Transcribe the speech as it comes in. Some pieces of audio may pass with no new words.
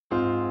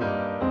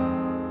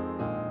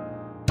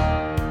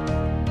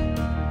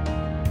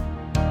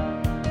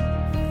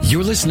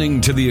You're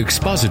listening to the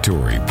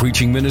expository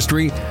preaching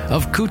ministry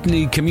of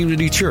Kootenai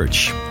Community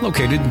Church,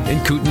 located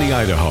in Kootenai,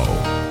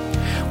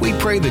 Idaho. We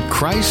pray that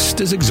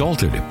Christ is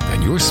exalted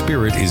and your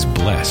spirit is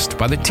blessed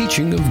by the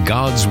teaching of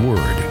God's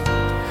Word.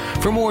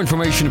 For more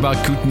information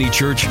about Kootenai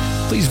Church,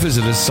 please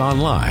visit us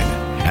online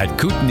at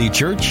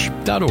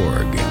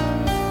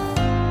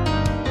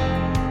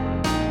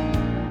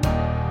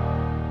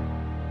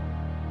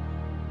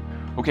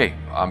kootenaichurch.org. Okay,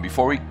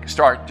 before we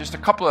start, just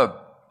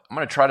I'm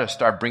going to try to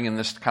start bringing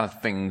this kind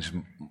of things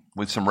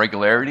with some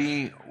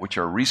regularity, which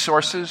are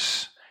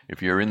resources.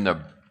 If you're in the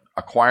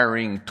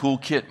acquiring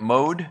toolkit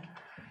mode,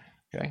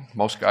 okay,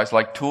 most guys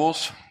like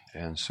tools,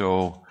 and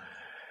so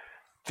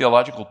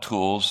theological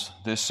tools.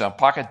 This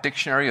pocket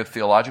dictionary of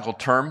theological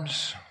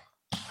terms,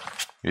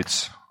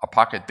 it's a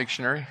pocket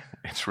dictionary.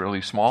 It's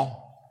really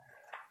small.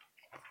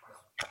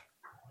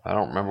 I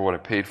don't remember what I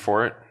paid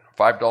for it.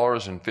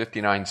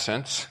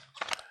 $5.59.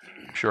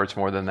 I'm sure it's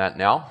more than that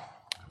now,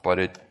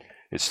 but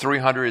it's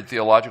 300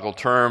 theological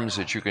terms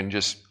that you can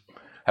just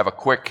have a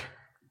quick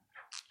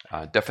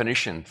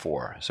definition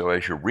for. So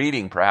as you're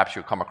reading, perhaps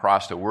you'll come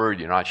across a word,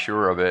 you're not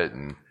sure of it,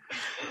 and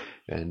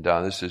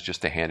this is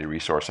just a handy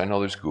resource. I know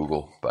there's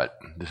Google, but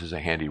this is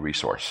a handy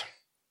resource.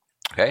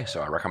 Okay,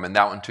 so I recommend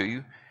that one to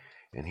you.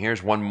 And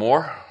here's one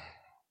more.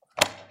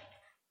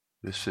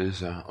 This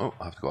is, I'll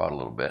have to go out a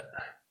little bit.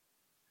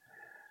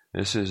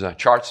 This is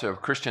Charts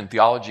of Christian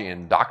Theology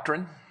and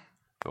Doctrine.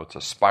 So it's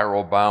a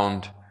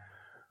spiral-bound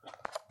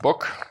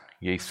book,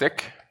 yea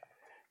thick,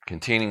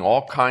 containing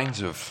all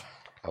kinds of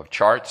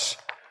charts,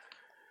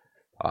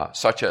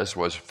 such as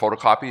was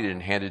photocopied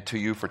and handed to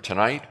you for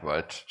tonight,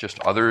 but just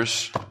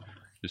others,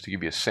 just to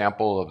give you a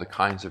sample of the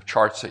kinds of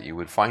charts that you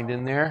would find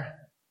in there.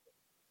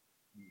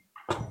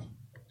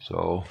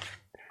 So,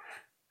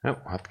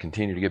 I'll have to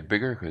continue to get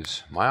bigger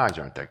because my eyes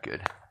aren't that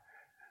good.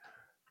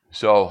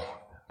 So,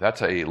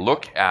 that's a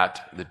look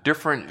at the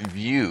different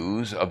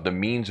views of the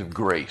means of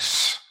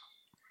grace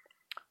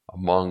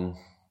among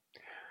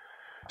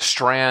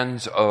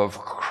strands of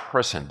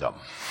Christendom.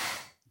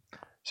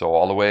 So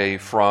all the way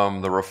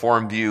from the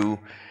Reformed view,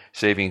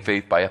 saving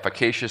faith by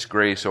efficacious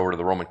grace, over to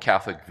the Roman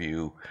Catholic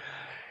view,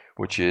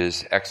 which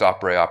is ex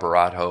opere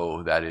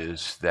operato, that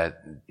is,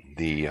 that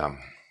the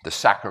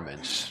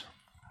sacraments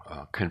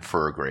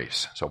confer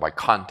grace. So by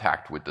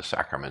contact with the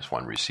sacraments,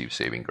 one receives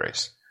saving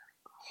grace.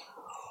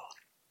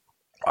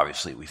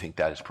 Obviously, we think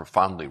that is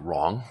profoundly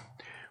wrong,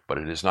 but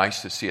it is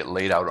nice to see it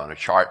laid out on a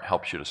chart.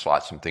 Helps you to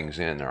slot some things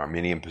in, an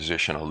Arminian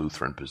position, a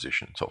Lutheran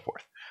position, and so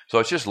forth. So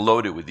it's just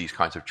loaded with these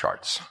kinds of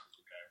charts.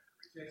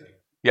 Okay.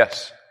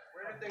 Yes?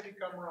 Where did they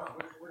become wrong?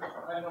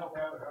 I don't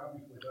have it,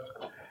 obviously,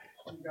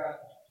 but you got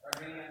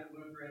Arminian,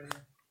 Lutheran.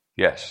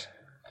 Yes.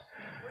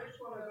 Which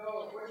one of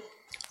those?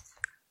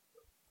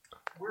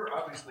 We're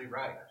obviously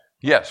right.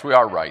 Yes, we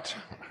are right.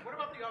 What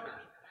about the others?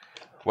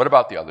 What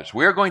about the others?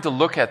 We are going to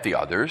look at the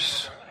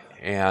others.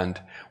 And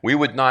we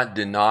would not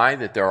deny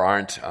that there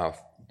aren't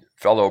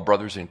fellow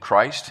brothers in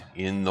Christ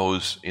in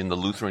the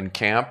Lutheran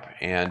camp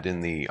and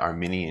in the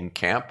Arminian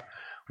camp.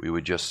 We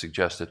would just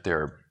suggest that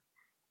they're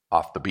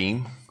off the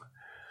beam.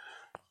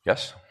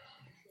 Yes?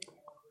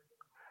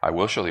 I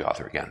will show the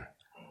author again.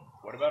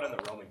 What about in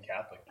the Roman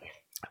Catholic camp?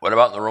 What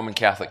about in the Roman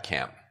Catholic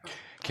camp?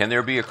 Can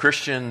there be a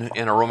Christian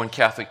in a Roman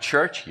Catholic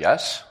church?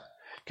 Yes.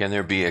 Can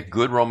there be a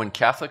good Roman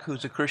Catholic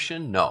who's a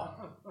Christian? No.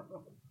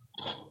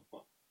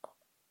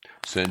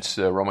 Since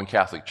the Roman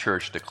Catholic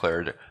Church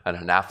declared an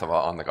anathema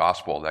on the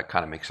gospel, that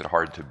kind of makes it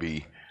hard to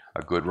be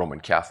a good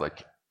Roman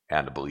Catholic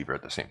and a believer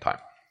at the same time.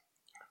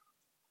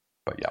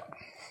 But yeah.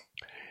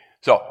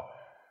 So,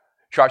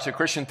 Charts of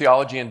Christian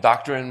Theology and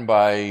Doctrine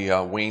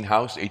by Wayne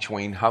House, H.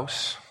 Wayne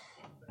House.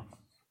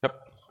 Yep.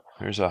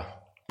 There's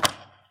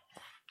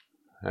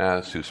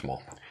that's too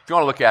small. If you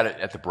want to look at it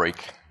at the break,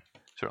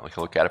 certainly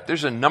can look at it.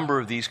 There's a number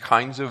of these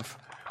kinds of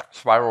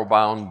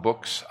spiral-bound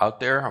books out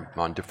there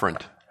on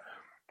different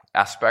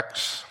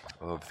aspects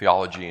of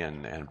theology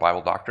and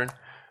Bible doctrine.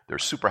 They're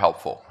super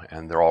helpful,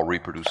 and they're all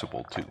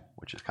reproducible too,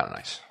 which is kind of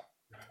nice.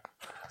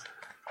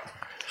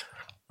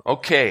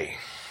 Okay,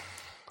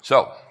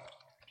 so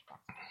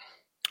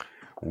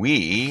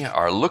we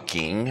are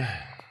looking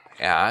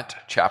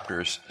at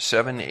chapters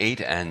 7,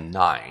 8, and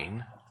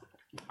 9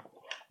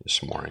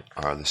 this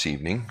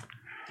evening.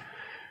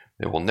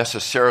 There will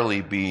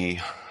necessarily be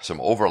some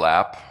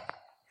overlap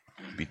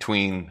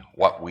between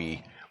what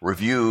we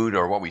reviewed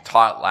or what we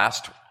taught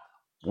last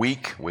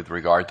week with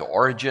regard to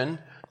Origen.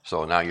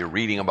 So now you're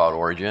reading about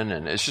Origen,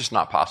 and it's just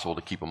not possible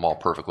to keep them all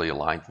perfectly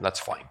aligned.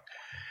 That's fine.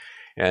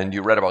 And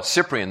you read about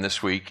Cyprian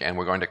this week, and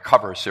we're going to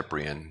cover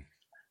Cyprian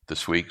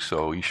this week,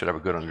 so you should have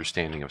a good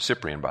understanding of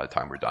Cyprian by the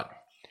time we're done.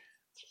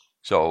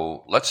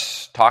 So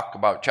let's talk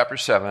about chapter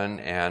 7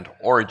 and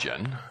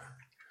Origen.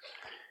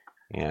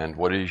 And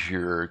what is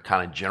your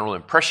kind of general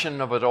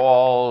impression of it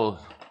all?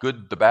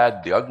 Good, the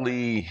bad, the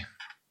ugly,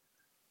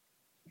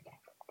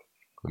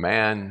 the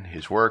man,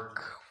 his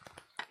work,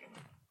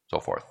 so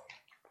forth.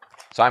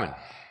 Simon.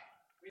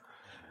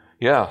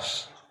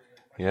 Yes.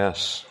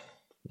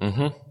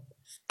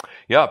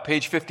 Yeah,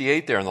 page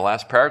 58 there in the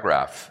last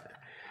paragraph.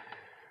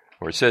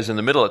 where it says in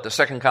the middle, at the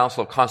Second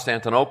Council of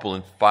Constantinople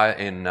in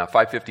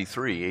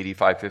 553, AD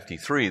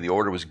 553, the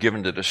order was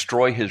given to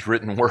destroy his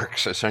written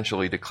works,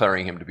 essentially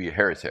declaring him to be a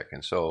heretic.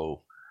 And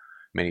so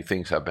many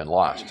things have been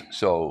lost.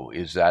 So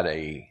is that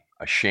a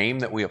shame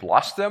that we have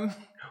lost them?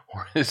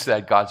 Or is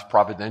that God's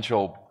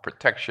providential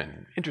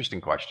protection? Interesting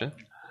question.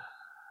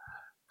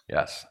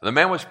 Yes. The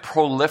man was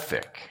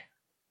prolific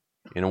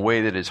in a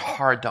way that is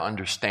hard to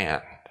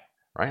understand.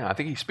 Right? I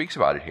think he speaks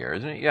about it here,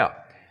 isn't it? Yeah.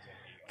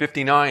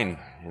 59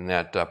 in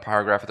that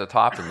paragraph at the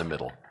top in the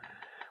middle.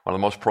 One of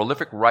the most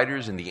prolific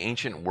writers in the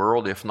ancient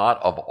world, if not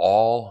of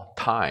all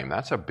time.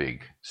 That's a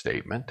big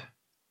statement.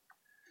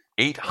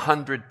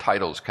 800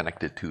 titles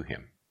connected to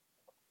him.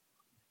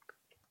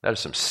 That is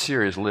some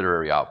serious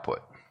literary output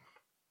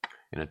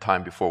in a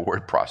time before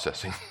word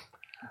processing.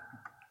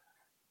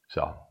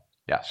 So,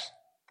 yes.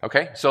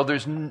 Okay, so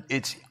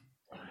it's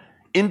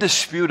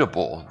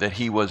indisputable that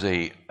he was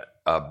a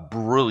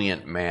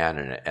brilliant man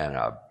and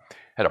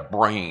had a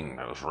brain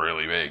that was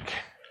really big.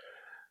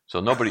 So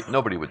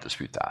nobody would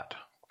dispute that,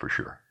 for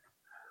sure.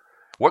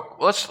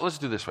 Let's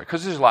do this way,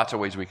 because there's lots of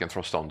ways we can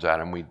throw stones at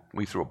him.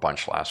 We threw a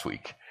bunch last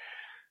week.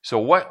 So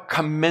what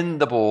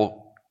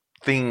commendable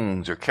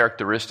things or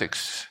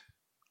characteristics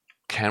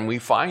can we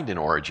find in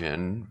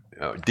Origen?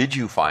 Did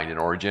you find in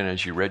Origen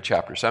as you read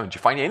chapter 7? Did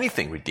you find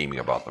anything redeeming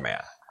about the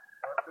man?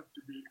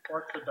 To be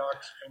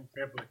orthodox and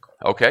biblical.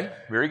 Okay,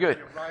 very good.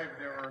 He arrived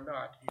there or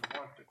not, he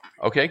wanted to be.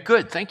 Okay,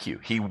 good, thank you.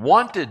 He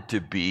wanted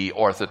to be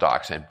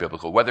orthodox and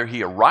biblical. Whether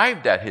he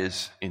arrived at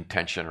his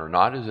intention or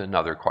not is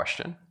another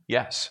question.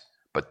 Yes,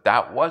 but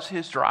that was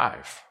his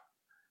drive.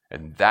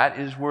 And that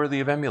is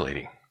worthy of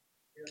emulating.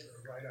 He had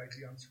the right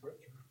idea on Scripture.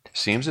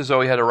 Seems as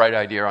though he had a right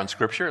idea on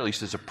Scripture, at least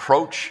his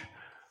approach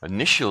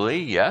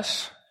initially,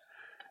 yes.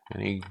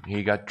 And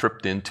he got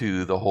tripped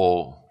into the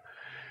whole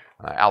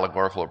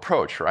allegorical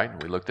approach,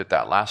 right? We looked at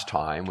that last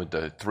time with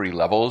the 3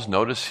 levels.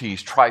 Notice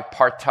he's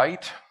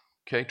tripartite.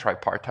 Okay,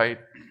 tripartite.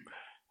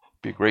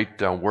 Be a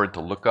great word to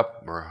look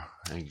up, or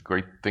a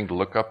great thing to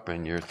look up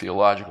in your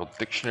theological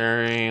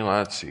dictionary.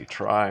 Let's see,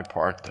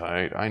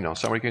 tripartite. I know,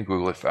 somebody can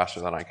Google it faster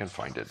than I can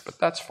find it, but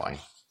that's fine.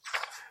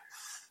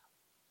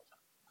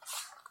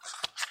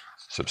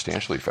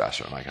 Substantially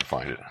faster than I can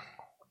find it.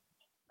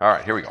 All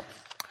right, here we go.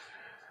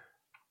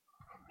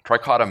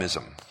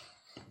 Trichotomism.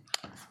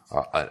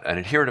 An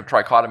adherent of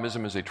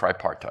trichotomism is a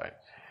tripartite.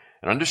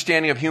 An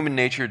understanding of human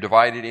nature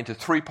divided into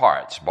 3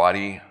 parts,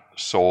 body,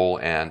 soul,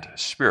 and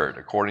spirit.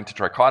 According to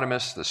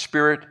trichotomists, the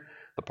spirit,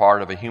 the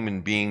part of a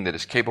human being that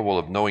is capable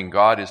of knowing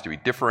God, is to be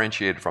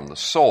differentiated from the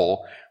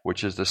soul,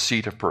 which is the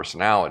seat of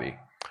personality.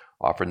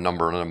 Often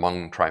numbered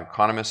among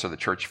trichotomists are the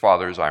church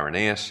fathers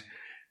Irenaeus,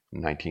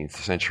 19th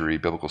century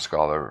biblical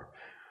scholar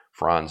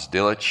Franz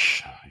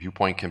Delitzsch.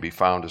 Viewpoint can be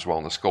found as well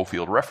in the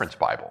Schofield Reference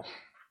Bible.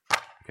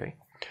 Okay,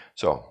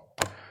 so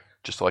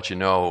just to let you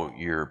know,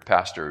 your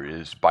pastor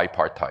is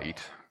bipartite.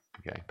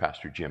 Okay,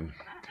 Pastor Jim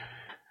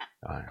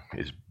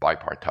is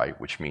bipartite,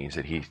 which means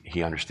that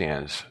he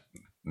understands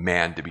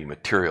man to be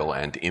material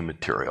and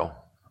immaterial,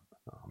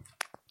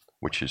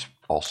 which is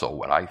also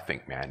what I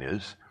think man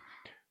is.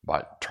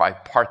 But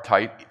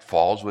tripartite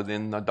falls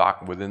within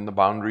the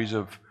boundaries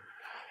of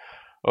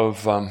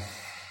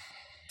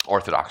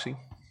orthodoxy.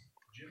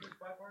 Jim is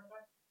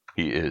bipartite?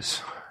 He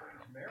is.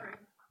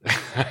 He's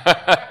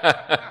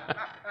married.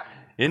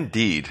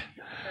 Indeed.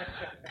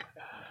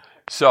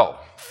 So,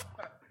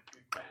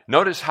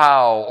 notice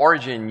how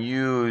Origen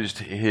used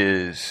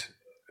his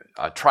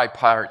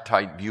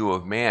tripartite view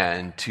of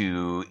man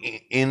to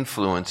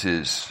influence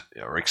his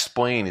or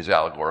explain his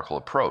allegorical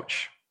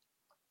approach.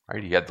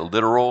 Right? He had the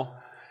literal,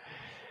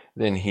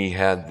 then he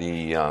had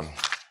the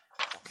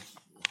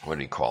what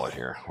do you call it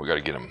here? We got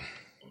to get him.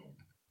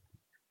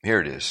 Here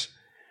it is.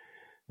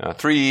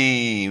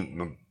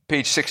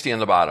 Page 60 on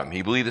the bottom.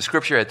 He believed the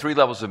Scripture had 3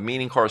 levels of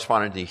meaning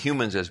corresponding to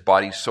humans as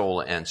body, soul,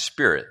 and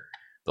spirit.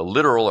 The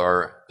literal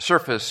or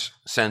surface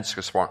sense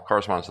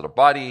corresponds to the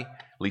body.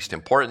 Least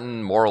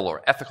important, moral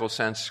or ethical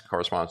sense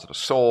corresponds to the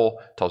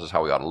soul, tells us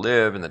how we ought to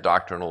live. And the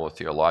doctrinal or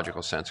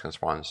theological sense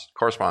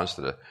corresponds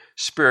to the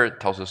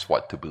spirit, tells us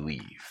what to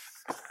believe.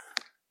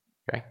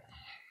 Okay?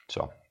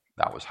 So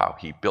that was how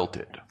he built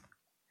it.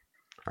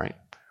 Right?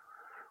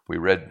 We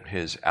read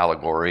his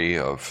allegory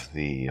of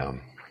the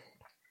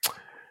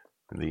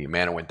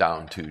man who went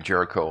down to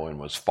Jericho and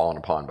was fallen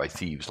upon by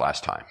thieves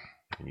last time.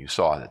 And you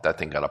saw that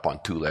thing got up on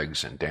 2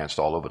 legs and danced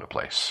all over the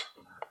place.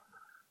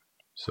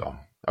 So,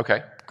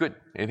 okay, good.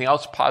 Anything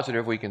else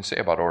positive we can say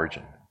about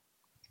Origen?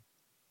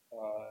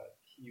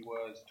 He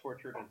was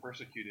tortured and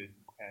persecuted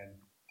and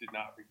did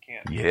not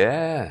recant.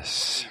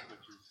 Yes.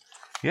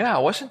 Yeah,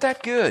 wasn't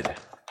that good?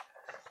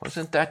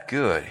 Wasn't that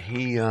good?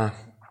 He,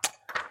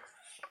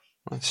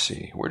 let's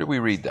see, where did we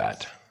read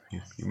that?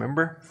 You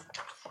remember?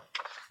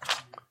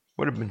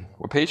 Would have been,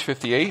 page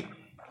 58?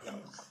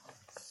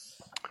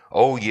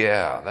 Oh,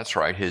 yeah, that's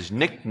right. His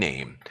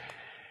nickname,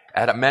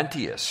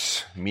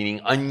 Adamantius, meaning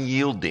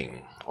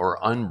unyielding or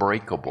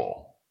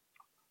unbreakable.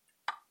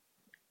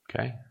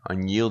 Okay?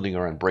 Unyielding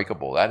or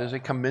unbreakable. That is a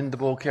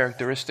commendable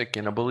characteristic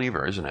in a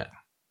believer, isn't it?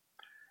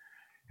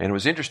 And it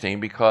was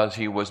interesting because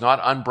he was not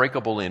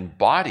unbreakable in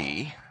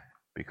body,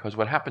 because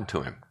what happened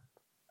to him?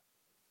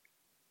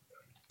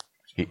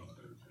 He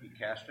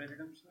castrated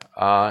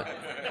himself?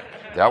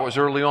 That was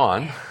early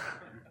on.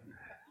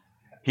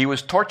 He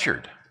was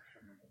tortured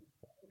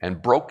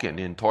and broken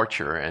in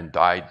torture and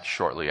died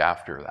shortly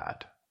after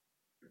that.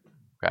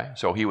 Okay,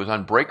 so he was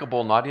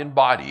unbreakable not in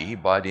body,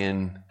 but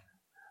in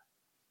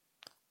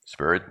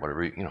spirit,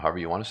 whatever, however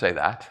you want to say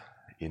that,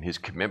 in his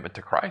commitment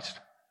to Christ.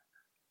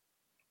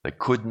 They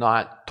could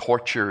not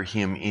torture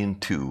him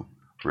into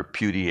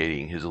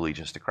repudiating his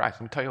allegiance to Christ.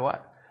 Let me tell you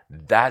what,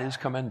 that is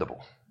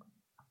commendable.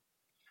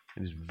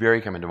 It is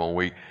very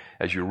commendable.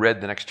 As you read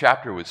the next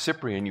chapter with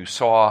Cyprian, you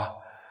saw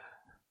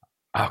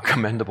how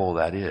commendable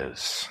that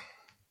is.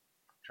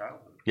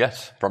 Childhood.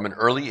 Yes, from an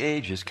early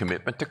age, his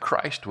commitment to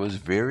Christ was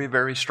very,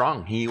 very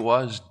strong. He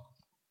was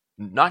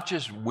not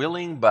just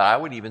willing, but I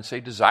would even say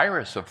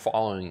desirous of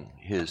following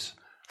his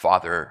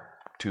father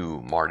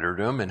to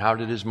martyrdom. And how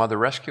did his mother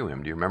rescue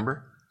him? Do you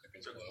remember?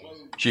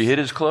 She hid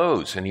his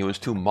clothes, and he was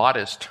too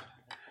modest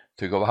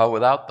to go out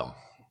without them.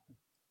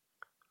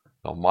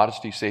 So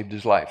modesty saved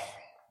his life.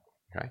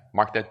 Okay?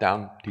 Mark that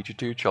down. Teach it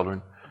to your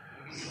children.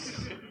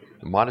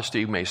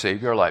 Modesty may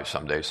save your life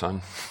someday,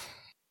 son.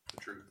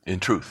 In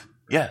truth.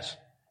 Yes.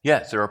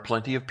 Yes, there are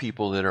plenty of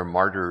people that are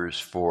martyrs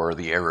for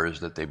the errors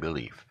that they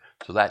believe.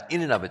 So that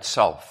in and of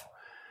itself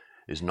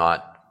is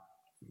not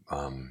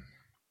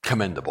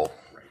commendable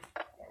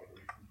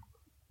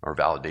or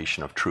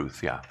validation of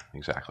truth. Yeah,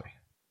 exactly.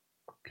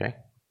 Okay?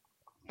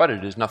 But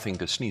it is nothing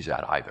to sneeze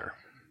at either.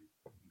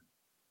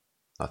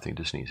 Nothing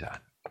to sneeze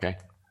at. Okay?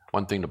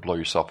 One thing to blow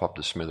yourself up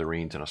to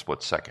smithereens in a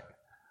split second.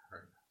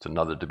 It's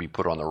another to be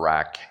put on the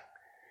rack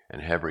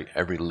and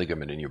every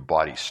ligament in your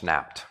body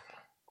snapped.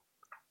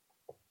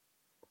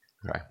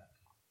 Okay?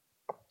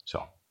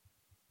 So.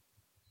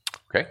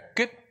 Okay,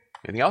 good.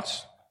 Anything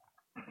else?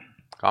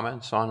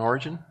 Comments on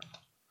Origen?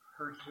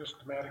 First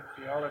systematic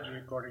theology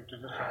according to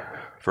this author.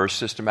 First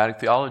systematic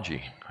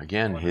theology.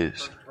 Again,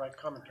 First write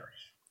commentaries.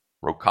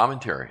 Wrote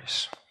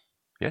commentaries.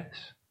 Yes.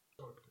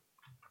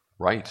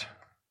 Right.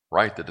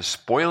 Right. The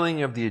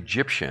despoiling of the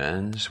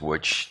Egyptians,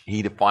 which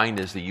he defined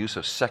as the use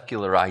of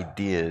secular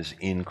ideas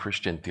in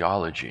Christian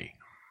theology.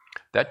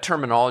 That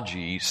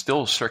terminology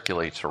still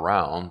circulates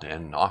around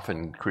and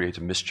often creates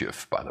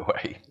mischief, by the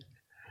way.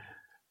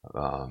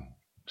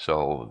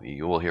 So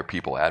you will hear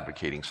people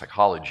advocating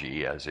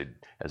psychology as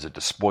a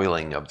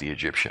despoiling of the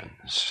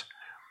Egyptians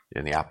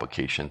in the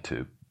application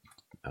to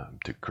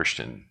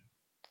Christian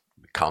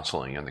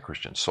counseling and the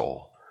Christian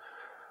soul.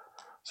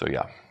 So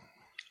yeah,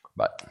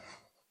 but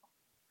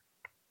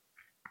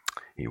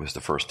he was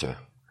the first to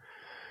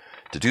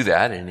do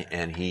that,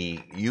 and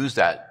he used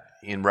that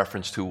in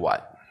reference to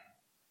what?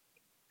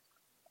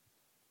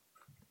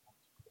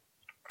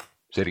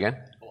 Say it again?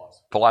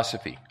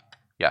 Philosophy.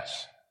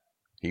 Yes.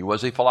 He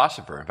was a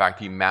philosopher. In fact,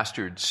 he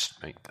mastered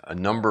a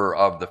number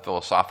of the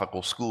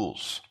philosophical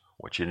schools,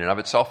 which in and of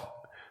itself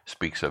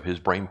speaks of his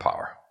brain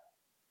power.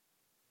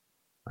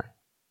 Right?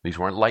 These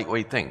weren't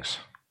lightweight things.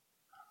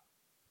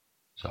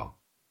 So,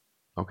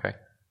 okay.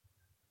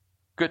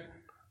 Good.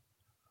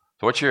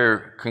 So what's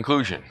your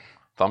conclusion?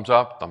 Thumbs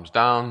up, thumbs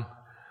down?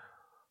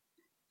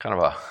 Kind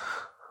of a...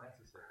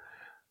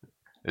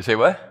 You say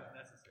what?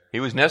 He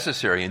was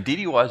necessary. Indeed,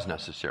 he was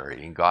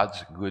necessary in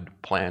God's good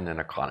plan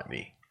and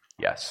economy.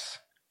 Yes.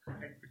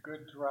 Take the good,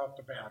 throw out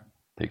the bad.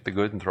 Take the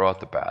good and throw out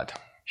the bad.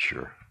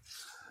 Sure.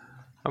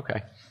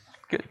 Okay.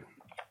 Good.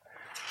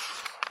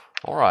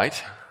 All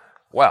right.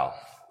 Well,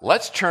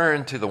 let's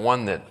turn to the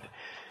one that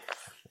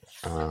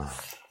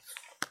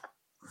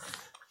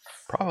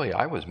probably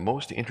I was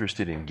most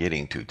interested in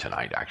getting to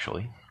tonight,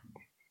 actually.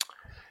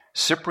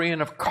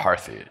 Cyprian of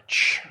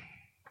Carthage.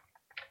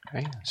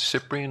 Okay.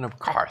 Cyprian of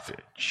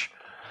Carthage.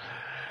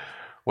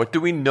 What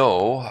do we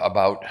know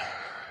about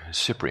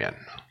Cyprian?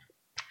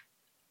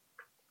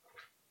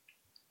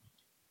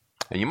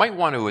 And you might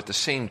want to, at the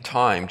same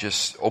time,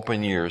 just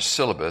open your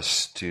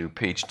syllabus to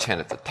page 10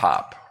 at the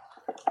top.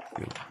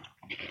 I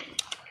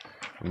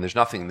mean, there's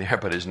nothing there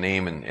but his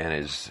name and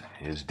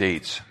his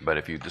dates. But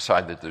if you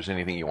decide that there's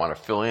anything you want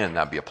to fill in,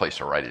 that'd be a place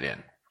to write it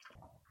in.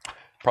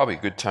 Probably a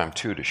good time,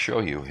 too, to show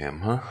you him,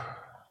 huh?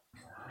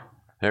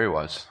 There he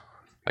was.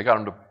 I got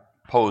him to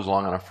pose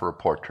long enough for a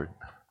portrait.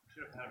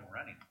 Should have had him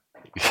running.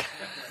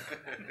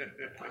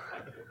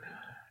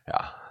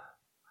 Yeah.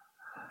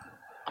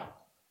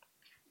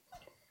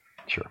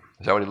 Sure.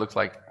 Is that what he looks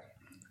like?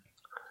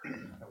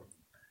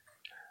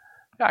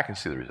 Yeah, I can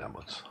see the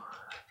resemblance.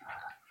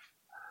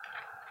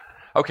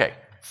 Okay.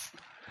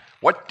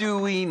 What do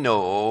we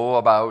know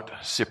about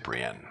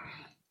Cyprian?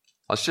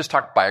 Let's just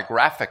talk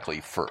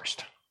biographically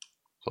first.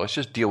 So let's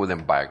just deal with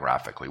him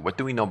biographically. What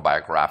do we know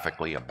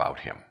biographically about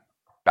him?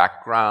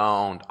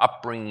 Background,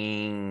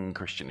 upbringing,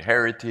 Christian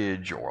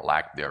heritage, or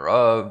lack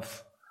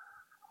thereof?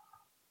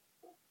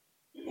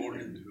 Born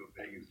into a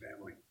pagan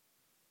family.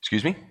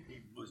 Excuse me?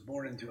 He was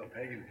born into a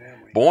pagan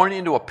family. Born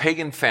into a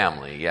pagan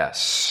family,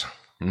 yes.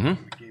 Mm-hmm.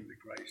 He came to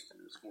Christ in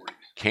his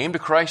 40s. Came to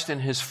Christ in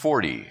his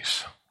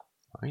 40s.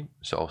 Right?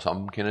 So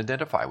some can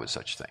identify with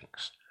such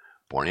things.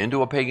 Born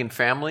into a pagan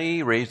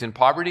family, raised in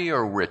poverty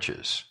or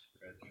riches?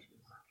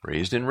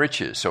 Raised in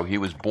riches. So he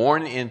was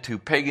born into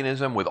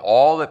paganism with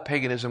all that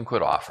paganism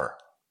could offer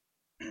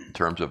in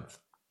terms of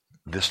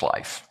this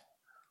life.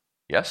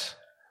 Yes?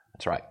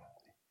 That's right.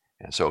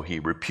 And so he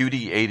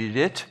repudiated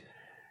it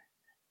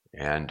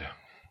and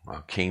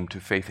came to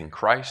faith in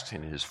Christ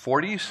in his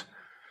 40s.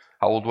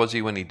 How old was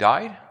he when he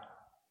died?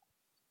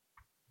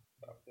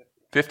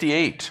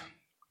 58.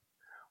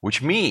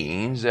 Which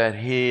means that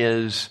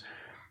his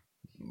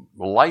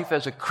life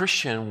as a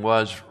Christian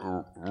was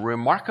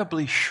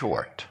remarkably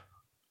short,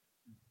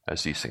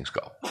 as these things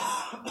go.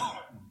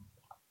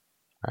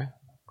 Right?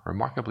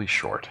 Remarkably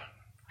short.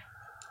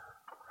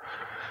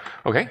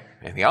 Okay,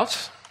 anything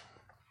else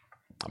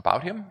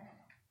about him?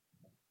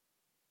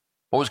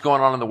 What was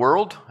going on in the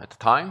world at the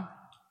time?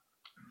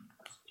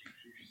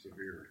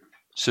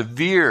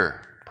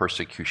 Severe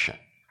persecution.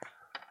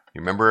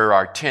 You remember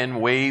our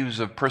 10 waves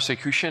of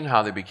persecution,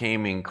 how they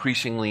became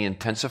increasingly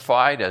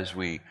intensified as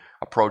we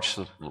approached,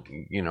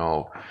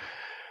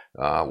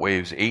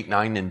 waves 8,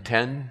 9, and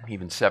 10,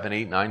 even 7,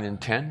 8, 9,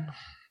 and 10,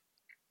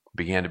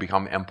 began to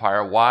become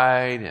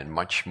empire-wide and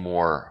much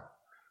more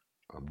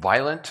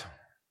violent.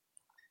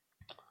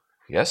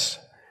 Yes?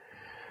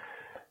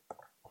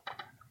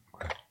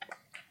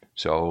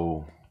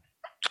 So,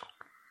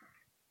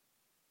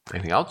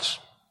 anything else?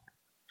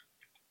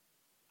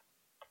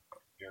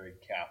 Very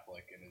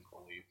Catholic in his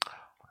beliefs.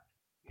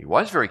 He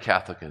was very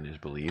Catholic in his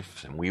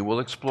beliefs, and we will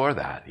explore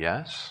that,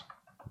 yes?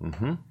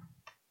 Mm-hmm.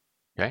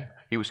 Okay?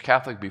 He was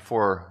Catholic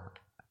before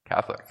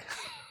Catholic.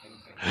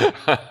 He's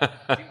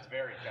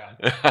very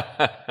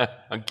Catholic.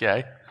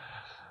 Okay.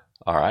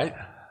 All right.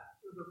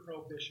 Uber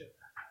pro-bishop.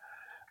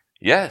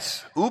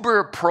 Yes,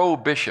 uber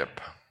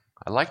pro-bishop.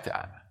 I like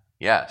that.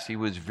 Yes, he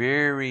was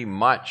very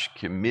much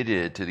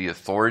committed to the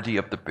authority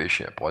of the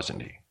bishop,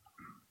 wasn't he?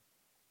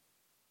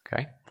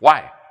 Okay.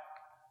 Why?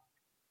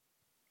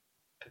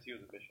 Because he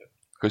was a bishop.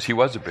 Because he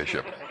was a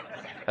bishop.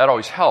 That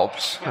always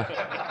helps.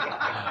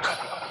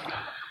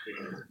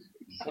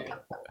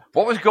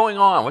 What was going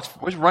on?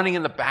 What's running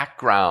in the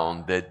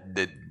background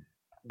that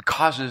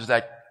causes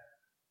that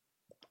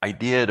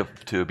idea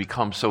to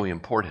become so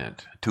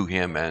important to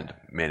him and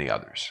many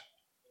others?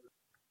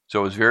 So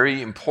it was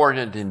very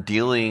important in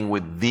dealing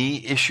with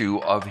the issue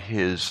of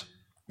his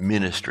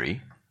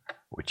ministry,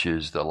 which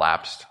is the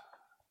lapsed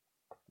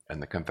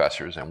and the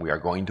confessors, and we are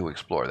going to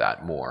explore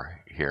that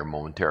more here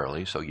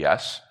momentarily, so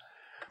yes.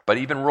 But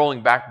even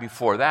rolling back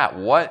before that,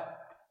 what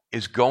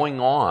is going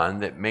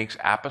on that makes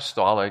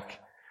apostolic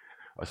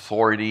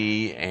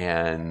authority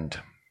and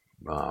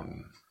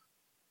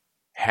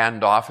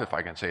handoff, if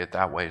I can say it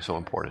that way, so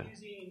important?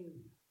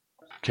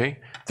 Okay,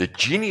 the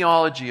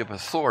genealogy of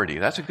authority,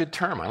 that's a good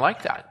term, I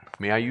like that.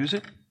 May I use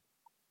it?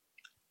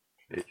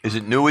 Is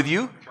it new with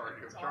you?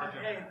 It's all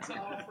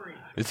free.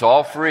 It's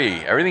all free.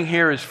 Everything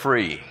here is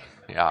free.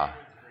 Yeah.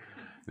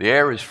 The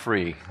air is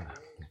free.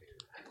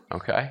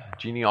 Okay?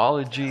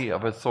 Genealogy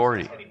of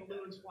authority.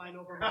 Balloons flying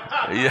over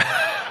my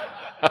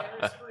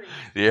Yeah.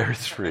 The air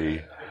is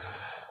free.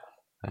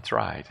 That's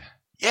right.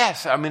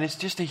 Yes, I mean, it's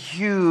just a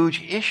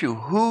huge issue.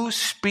 Who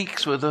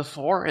speaks with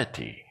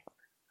authority?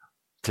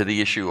 To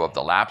the issue of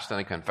the lapsed and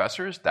the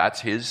confessors,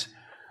 that's his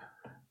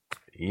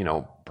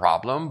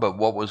problem, but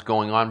what was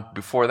going on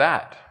before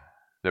that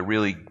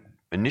really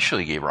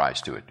initially gave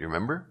rise to it? Do you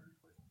remember?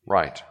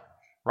 Right.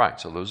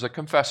 So those are the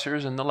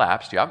confessors and the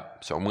lapsed,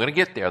 yep. So I'm going to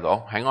get there,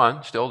 though. Hang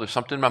on. Still, there's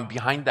something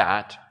behind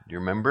that. Do you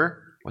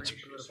remember?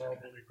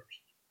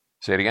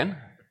 Say it again?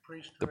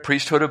 The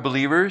priesthood of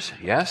believers.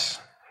 Yes.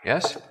 There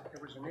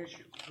was an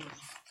issue.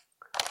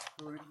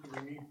 Do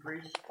we need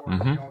priests, or do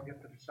we all get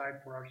to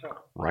decide for ourselves?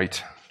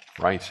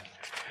 Right.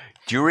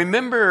 Do you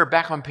remember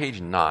back on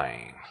page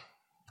 9?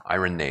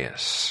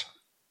 Irenaeus.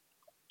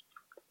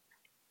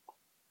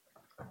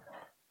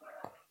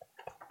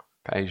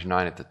 Page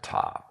 9 at the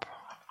top.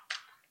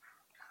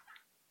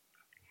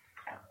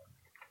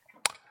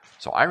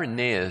 So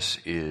Irenaeus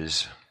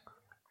is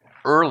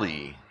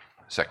early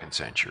 2nd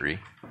century,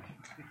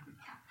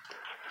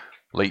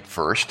 late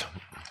first,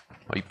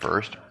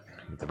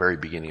 at the very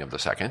beginning of the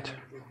 2nd.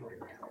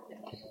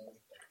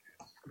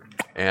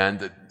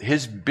 And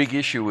his big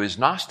issue is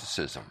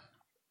Gnosticism,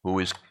 who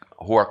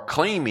are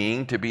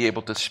claiming to be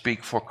able to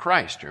speak for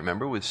Christ. You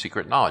remember, with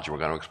secret knowledge. We're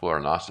going to explore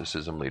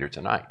Gnosticism later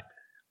tonight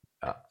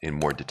in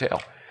more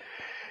detail.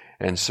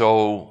 And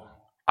so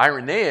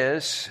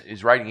Irenaeus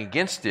is writing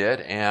against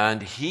it,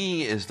 and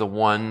he is the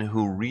one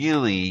who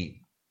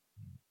really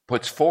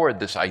puts forward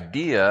this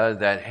idea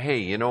that, hey,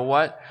 you know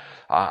what?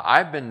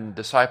 I've been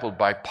discipled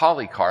by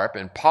Polycarp,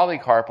 and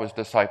Polycarp was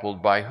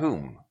discipled by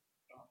whom?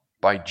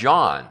 By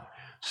John.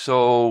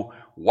 So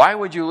why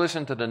would you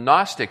listen to the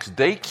Gnostics?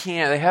 They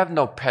have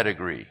no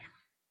pedigree.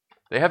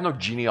 They have no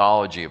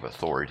genealogy of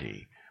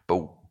authority,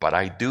 but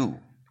I do.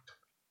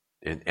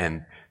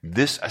 And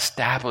this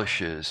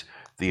establishes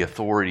the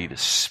authority to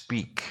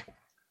speak.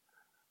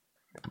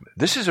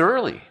 This is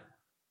early.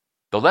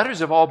 The letters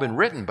have all been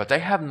written, but they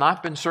have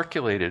not been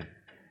circulated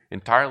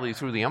entirely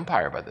through the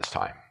empire by this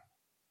time.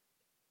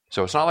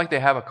 So it's not like they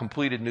have a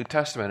completed New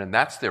Testament and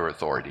that's their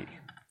authority.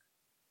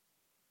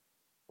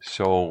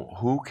 So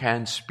who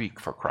can speak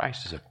for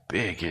Christ is a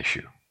big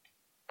issue.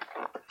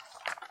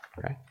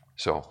 Okay?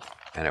 So,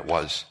 and it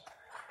was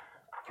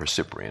for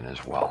Cyprian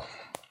as well.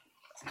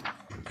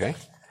 Okay?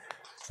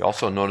 You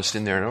also noticed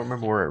in there, I don't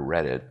remember where I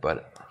read it,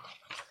 but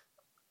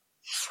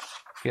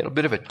he had a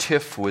bit of a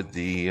tiff with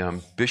the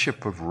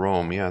Bishop of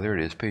Rome. Yeah, there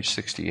it is, page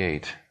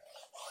 68.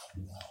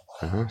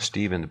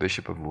 Stephen, the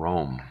Bishop of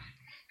Rome.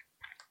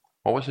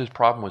 What was his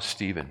problem with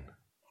Stephen?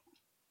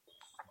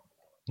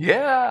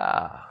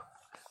 Yeah.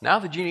 Now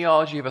the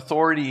genealogy of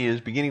authority is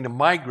beginning to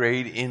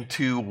migrate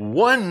into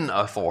one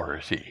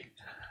authority.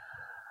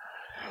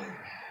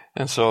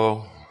 And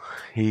so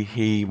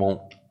he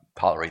won't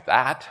tolerate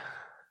that.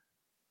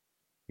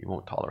 He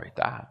won't tolerate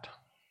that.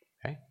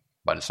 Okay?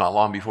 But it's not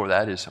long before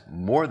that is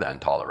more than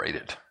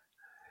tolerated.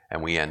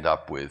 And we end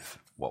up with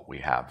what we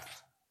have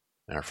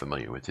and are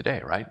familiar with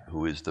today, right?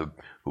 Who is the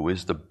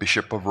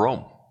Bishop of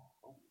Rome?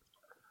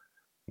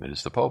 It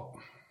is the Pope.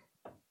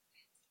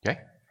 Okay?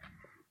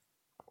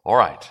 All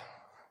right.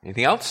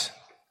 Anything else?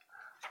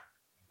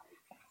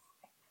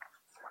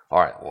 All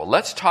right. Well,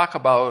 let's talk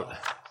about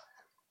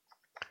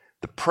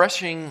the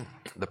pressing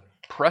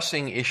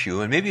issue,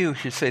 and maybe we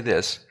should say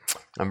this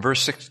on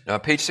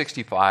page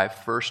 65,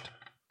 first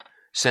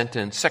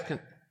sentence, second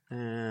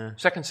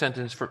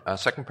sentence,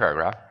 second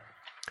paragraph.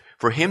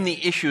 For him,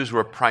 the issues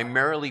were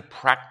primarily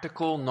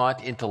practical,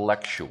 not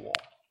intellectual.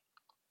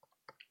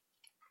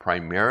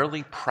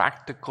 Primarily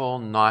practical,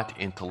 not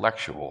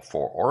intellectual.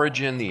 For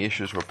Origen, the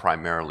issues were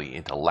primarily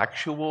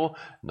intellectual,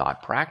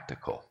 not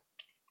practical.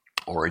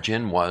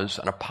 Origen was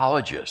an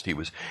apologist. He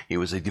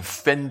was a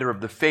defender of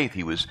the faith.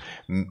 He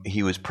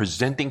was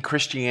presenting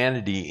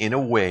Christianity in a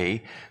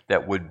way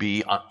that would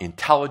be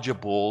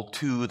intelligible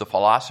to the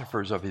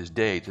philosophers of his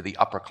day, to the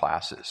upper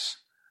classes.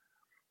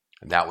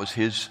 And that was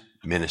his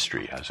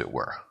ministry, as it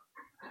were.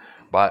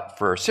 But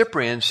for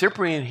Cyprian,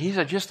 he's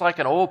just like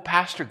an old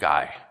pastor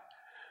guy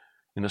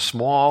in a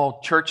small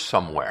church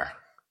somewhere.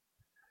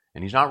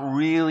 And he's not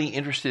really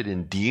interested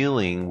in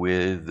dealing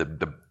with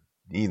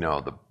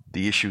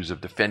the issues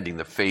of defending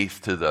the faith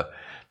to the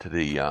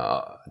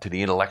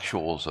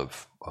intellectuals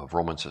of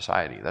Roman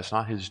society. That's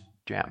not his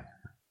jam.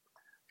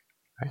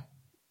 Right?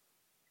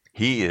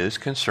 He is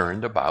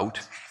concerned about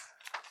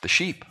the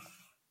sheep.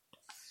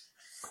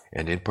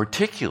 And in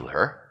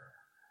particular,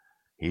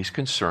 he's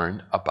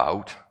concerned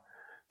about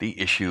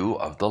the issue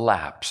of the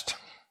lapsed.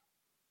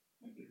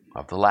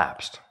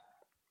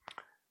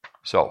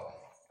 So,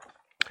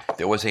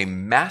 there was a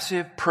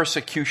massive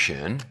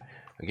persecution.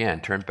 Again,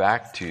 turn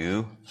back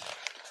to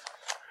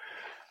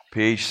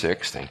page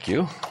 6, thank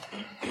you.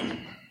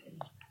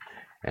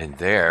 And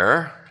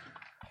there,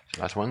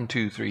 so that's 1,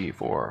 2, 3,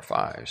 4,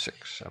 5,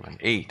 6, 7,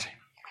 8.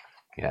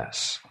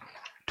 Yes.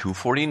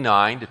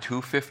 249 to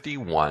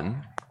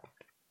 251.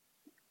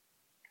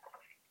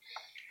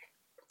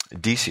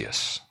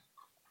 Decius.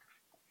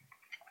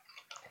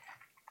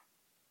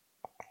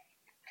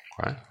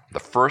 Right? The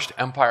first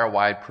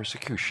empire-wide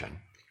persecution.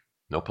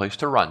 No place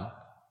to run,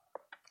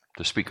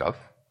 to speak of.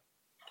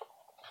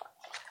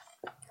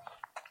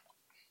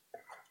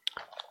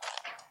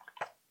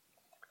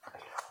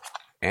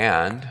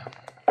 And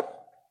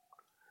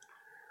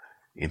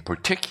in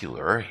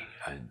particular,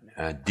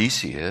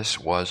 Decius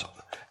was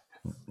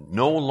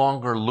no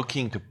longer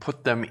looking to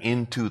put them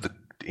into the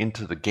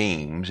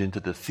games, into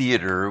the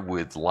theater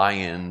with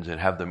lions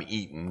and have them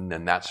eaten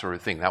and that sort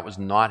of thing. That was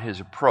not his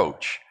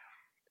approach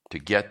to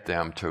get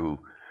them to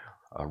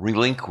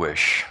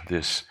relinquish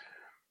this,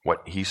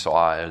 what he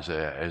saw as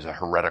a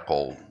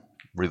heretical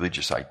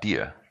religious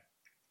idea.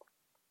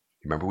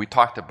 Remember, we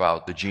talked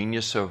about the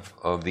genius of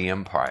the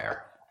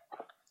empire,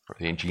 or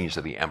the genius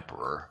of the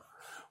emperor,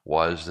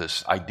 was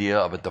this idea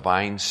of a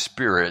divine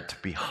spirit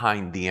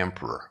behind the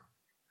emperor.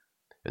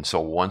 And so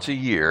once a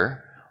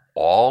year,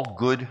 all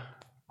good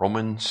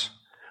Romans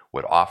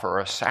would offer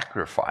a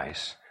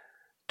sacrifice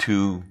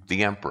to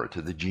the emperor,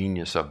 to the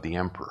genius of the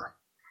emperor.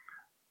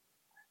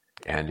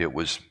 And it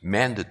was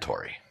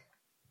mandatory.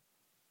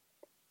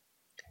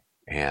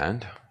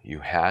 And you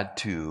had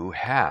to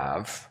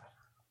have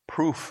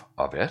proof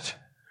of it.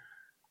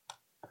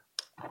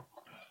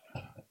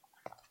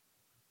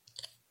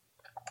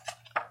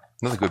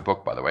 Another good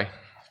book, by the way.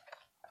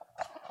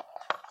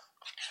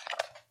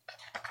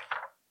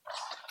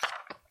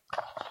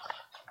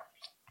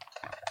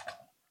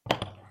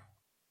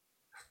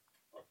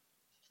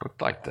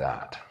 Looked like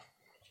that,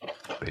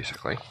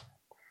 basically.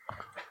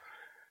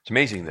 It's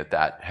amazing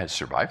that has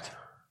survived.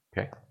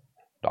 Okay,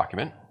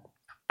 document.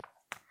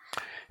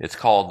 It's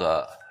called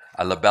a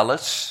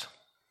libellus,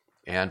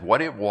 and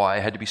what it was,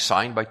 it had to be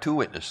signed by 2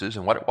 witnesses,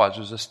 and what it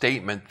was a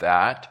statement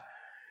that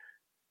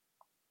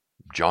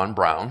John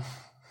Brown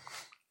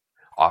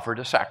offered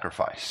a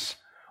sacrifice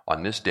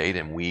on this date,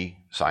 and we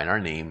sign our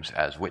names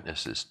as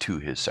witnesses to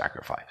his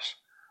sacrifice.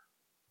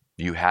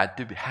 You had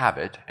to have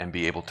it and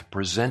be able to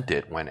present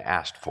it when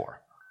asked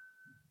for.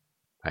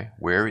 Okay?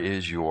 Where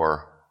is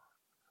your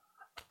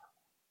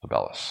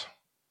libellus?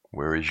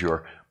 Where is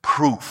your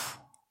proof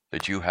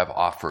that you have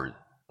offered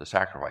the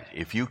sacrifice.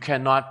 If you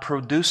cannot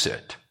produce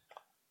it,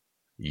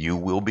 you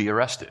will be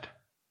arrested.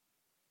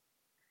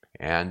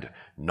 And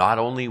not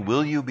only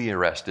will you be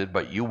arrested,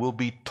 but you will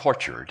be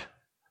tortured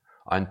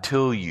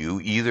until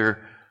you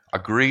either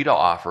agree to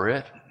offer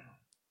it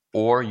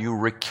or you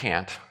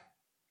recant.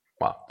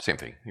 Well, same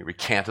thing. You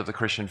recant of the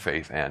Christian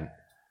faith and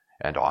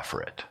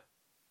offer it.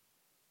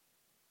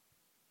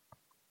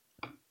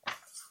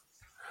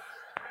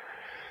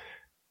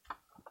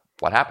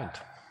 What happened?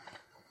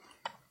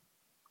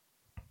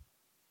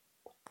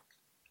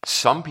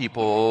 Some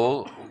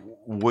people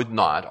would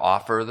not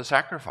offer the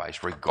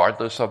sacrifice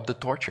regardless of the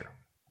torture.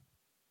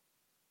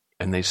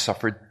 And they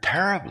suffered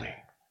terribly.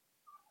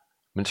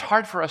 I mean, it's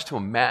hard for us to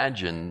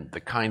imagine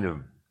the kind of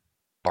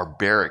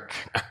barbaric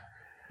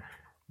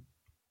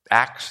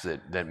acts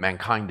that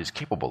mankind is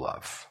capable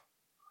of.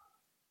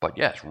 But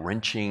yes,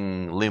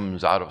 wrenching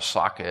limbs out of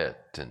socket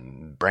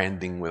and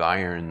branding with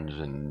irons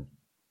and,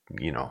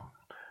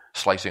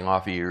 slicing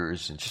off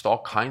ears and just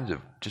all kinds of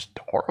just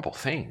horrible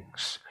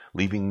things,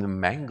 leaving them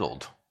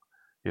mangled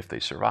if they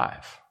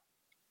survive.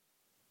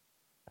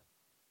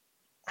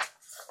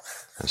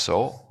 And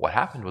so, what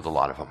happened with a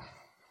lot of them?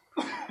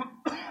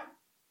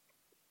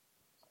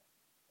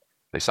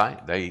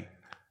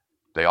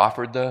 They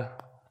offered the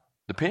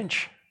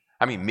pinch.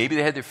 I mean, maybe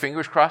they had their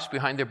fingers crossed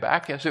behind their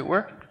back, as it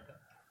were.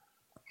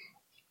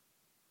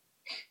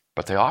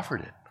 But they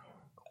offered it.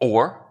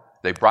 Or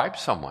they bribed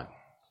someone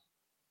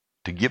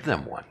to give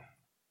them one,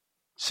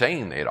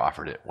 saying they'd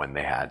offered it when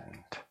they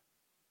hadn't.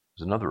 It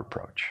was another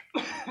approach.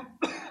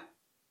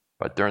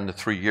 But during the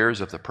 3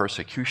 years of the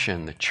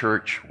persecution, the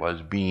church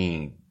was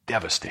being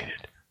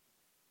devastated.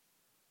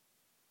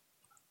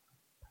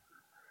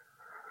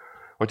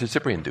 What did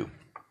Cyprian do?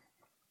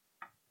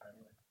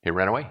 He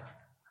ran away.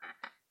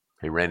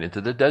 He ran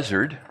into the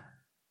desert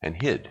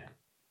and hid.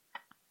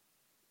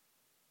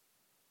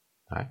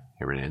 Right?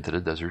 He ran into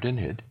the desert and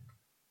hid.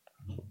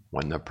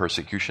 When the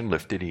persecution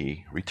lifted,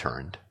 he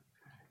returned.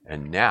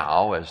 And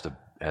now, as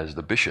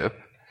the bishop,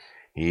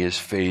 he is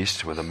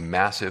faced with a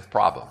massive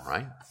problem,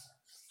 right?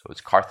 So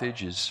it's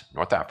Carthage is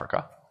North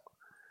Africa.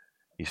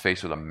 He's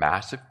faced with a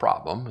massive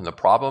problem. And the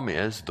problem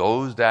is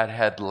those that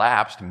had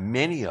lapsed,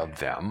 many of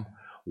them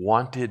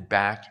wanted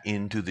back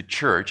into the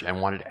church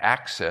and wanted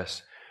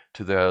access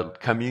to the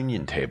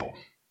communion table.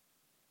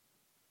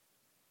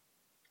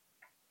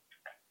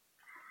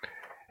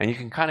 And you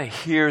can kind of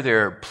hear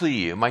their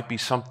plea. It might be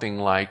something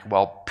like,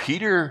 well,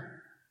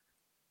 Peter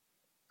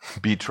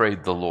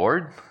betrayed the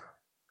Lord,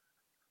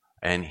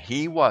 and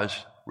he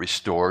was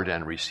restored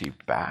and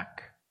received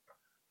back.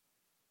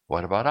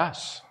 What about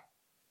us?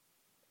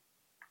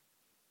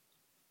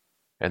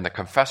 And the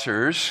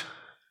confessors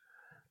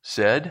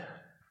said,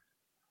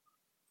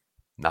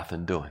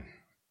 nothing doing.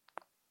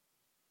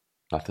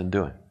 Nothing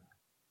doing.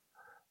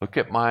 Look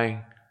at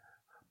my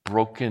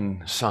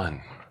broken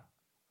son.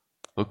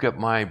 Look at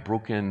my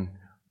broken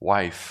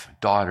wife,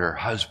 daughter,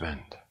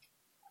 husband.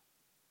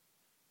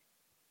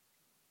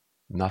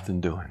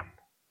 Nothing doing.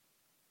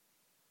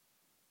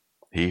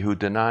 He who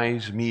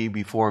denies me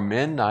before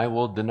men, I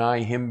will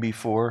deny him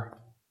before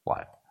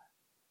what?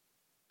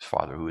 His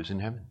Father who is in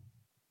heaven.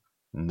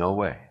 No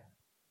way.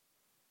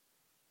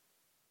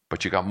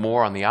 But you got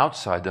more on the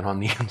outside than on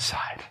the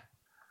inside.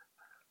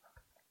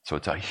 So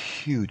it's a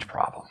huge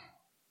problem.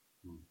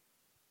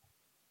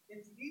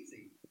 It's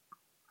easy.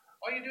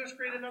 All you do is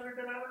create another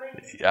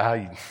denomination.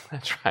 Yeah,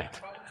 that's right.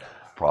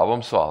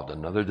 Problem solved.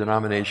 Another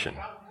denomination.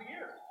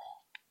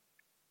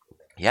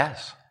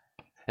 Yes.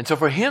 And so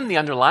for him, the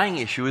underlying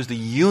issue is the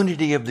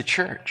unity of the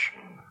church.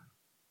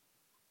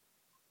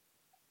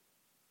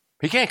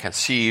 He can't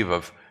conceive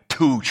of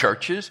two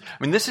churches.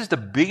 I mean, this is the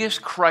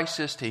biggest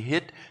crisis to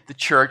hit the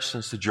church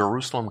since the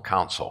Jerusalem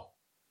Council.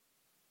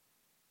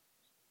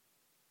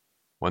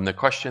 When the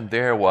question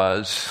there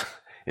was,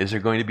 is there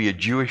going to be a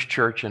Jewish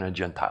church and a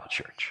Gentile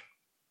church?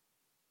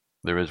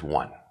 There is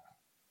one.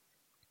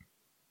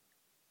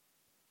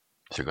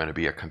 Is there going to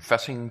be a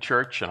confessing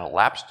church and a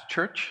lapsed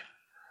church?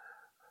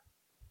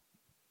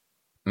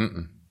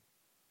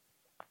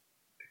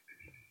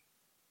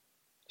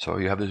 So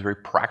you have this very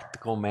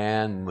practical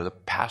man with a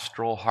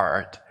pastoral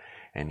heart,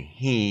 and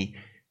he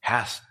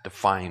has to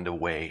find a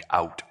way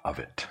out of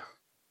it.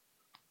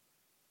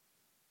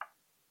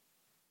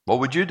 What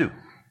would you do?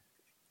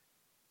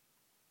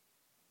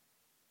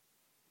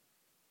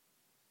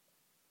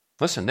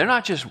 Listen, they're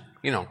not just,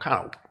 kind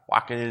of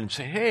walking in and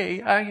saying,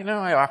 hey,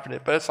 I offered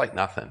it, but it's like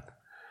nothing.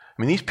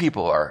 I mean, these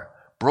people are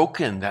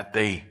broken that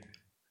they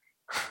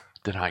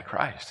deny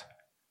Christ.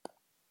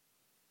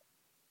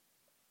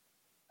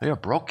 They are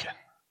broken.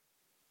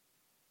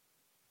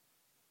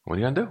 What are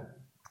you going to do?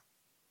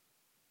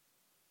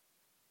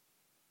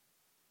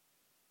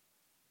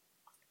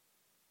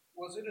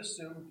 Was it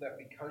assumed that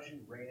because you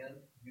ran,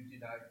 you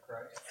denied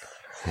Christ?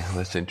 Well,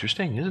 that's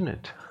interesting, isn't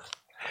it?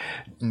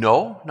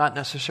 No, not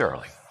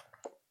necessarily.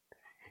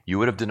 You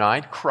would have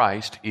denied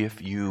Christ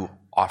if you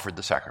offered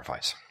the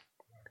sacrifice.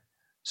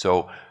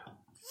 So,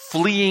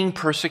 fleeing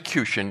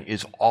persecution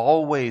is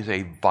always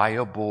a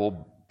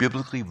viable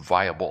biblically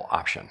viable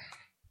option.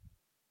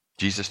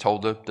 Jesus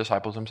told the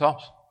disciples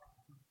themselves,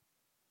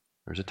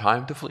 there's a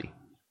time to flee.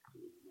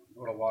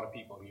 What a lot of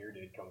people here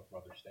did come from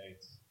other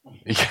states.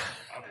 Yeah.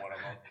 I'm one of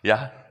them.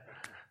 Yeah.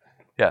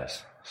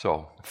 Yes.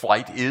 So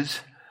flight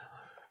is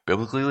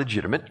biblically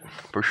legitimate,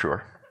 for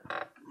sure.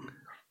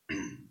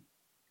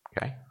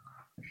 Okay.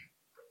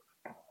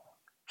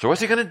 So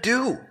what's he going to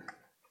do?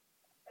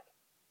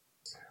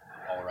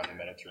 All around the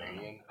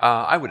Mediterranean.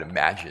 I would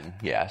imagine,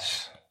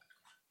 yes.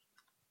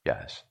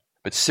 Yes.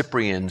 But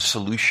Cyprian's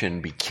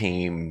solution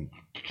became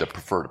the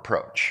preferred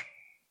approach.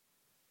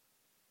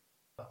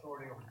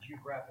 Authority over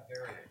geographic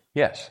areas.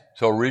 Yes.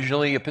 So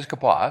originally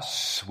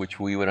episkopos,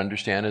 which we would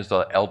understand as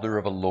the elder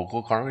of a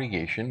local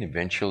congregation,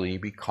 eventually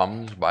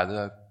becomes, by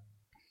the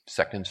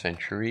 2nd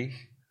century,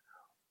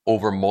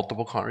 over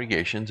multiple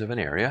congregations of an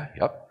area.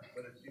 Yep.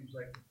 But it seems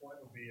like the point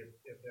would be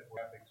if that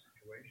graphic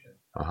situation.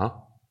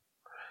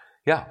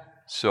 Yeah.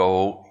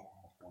 So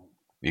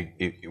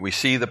we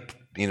see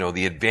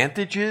the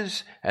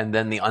advantages and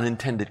then the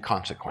unintended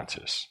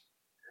consequences.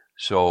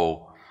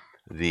 So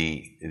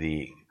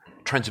the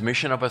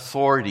transmission of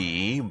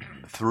authority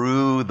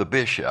through the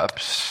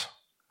bishops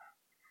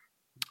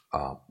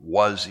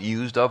was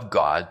used of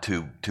God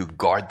to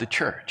guard the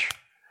church.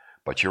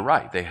 But you're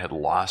right; they had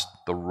lost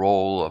the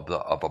role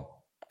of a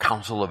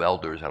council of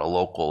elders at a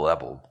local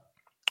level,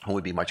 who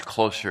would be much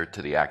closer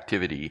to the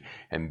activity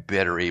and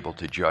better able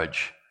to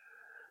judge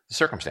the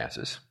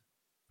circumstances.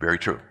 Very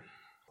true.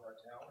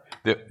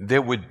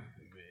 There would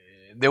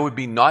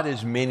be not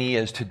as many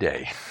as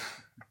today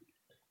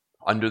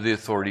under the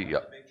authority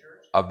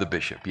of the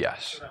bishop.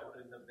 Yes.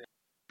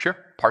 Sure.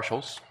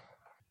 Partials.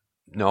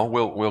 No,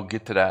 we'll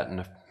get to that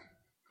in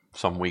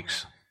some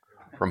weeks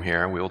from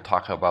here. We'll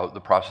talk about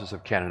the process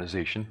of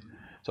canonization.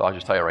 So I'll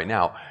just tell you right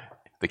now,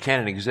 the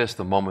canon exists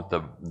the moment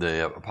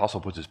the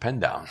apostle puts his pen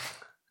down.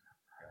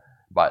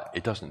 But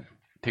it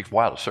takes a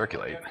while to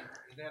circulate. It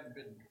hadn't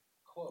been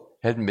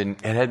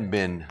closed. It hadn't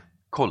been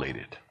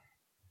collated.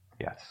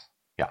 Yes.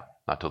 Yeah.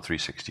 Not till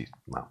 360.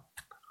 Well,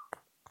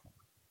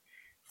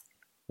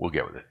 we'll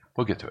get with it.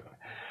 We'll get to it.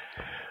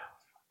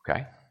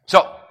 Okay.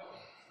 So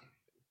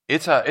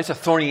it's a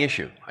thorny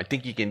issue. I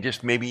think you can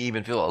just maybe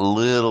even feel a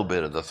little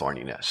bit of the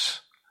thorniness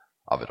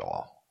of it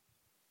all.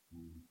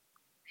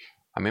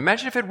 I mean,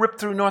 imagine if it ripped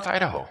through North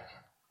Idaho.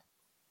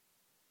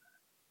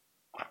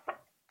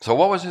 So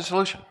what was his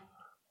solution?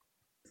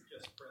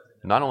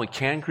 Not only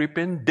can creep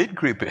in, did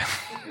creep in.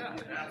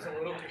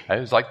 It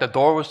was like the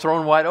door was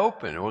thrown wide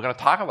open. And we're going to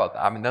talk about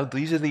that. I mean,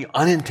 these are the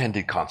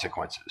unintended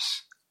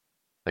consequences.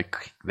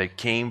 They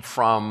came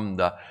from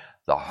the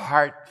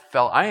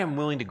heartfelt. I am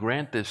willing to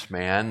grant this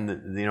man,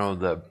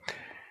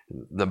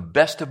 the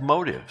best of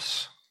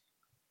motives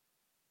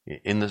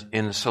in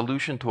the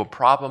solution to a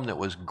problem that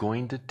was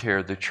going to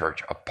tear the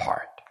church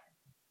apart.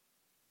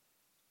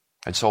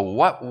 And so,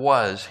 what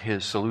was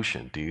his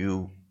solution? Do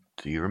you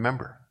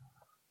remember?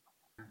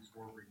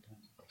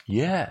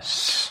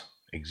 Yes,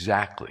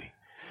 exactly.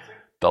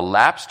 The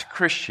lapsed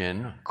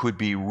Christian could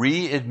be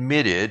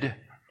readmitted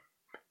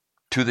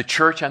to the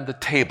church and the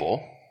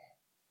table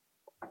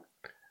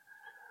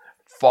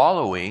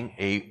following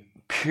a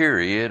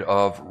period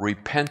of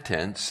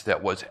repentance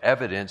that was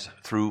evidenced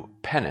through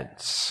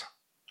penance.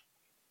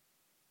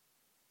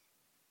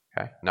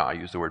 Okay? Now, I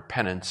use the word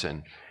penance,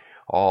 and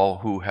all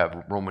who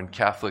have Roman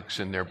Catholics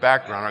in their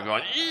background are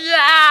going, yeah,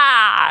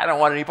 I don't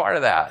want any part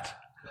of that.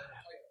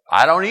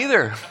 I don't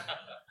either.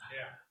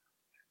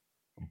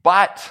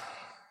 But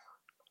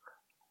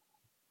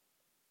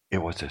it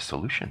was a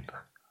solution.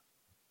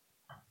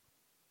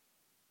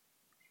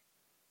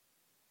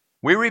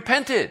 We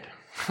repented.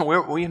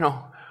 What do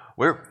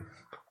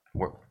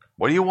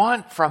you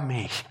want from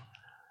me?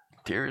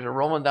 Tears are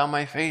rolling down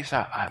my face.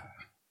 I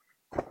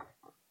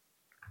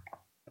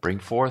bring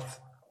forth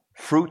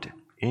fruit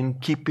in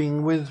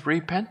keeping with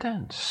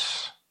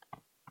repentance.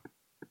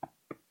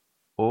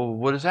 Well,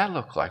 what does that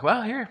look like?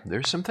 Well,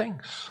 there's some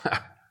things.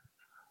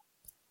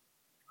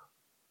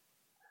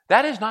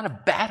 That is not a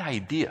bad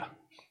idea,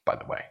 by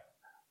the way.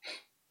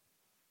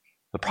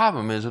 The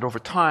problem is that over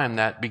time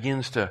that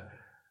begins to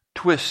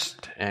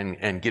twist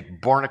and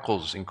get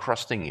barnacles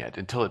encrusting it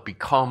until it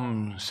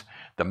becomes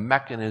the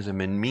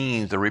mechanism and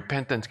means the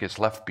repentance gets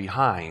left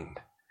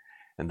behind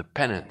and the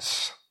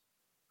penance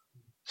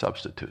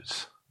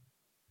substitutes.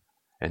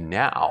 And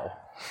now,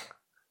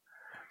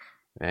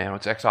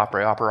 it's ex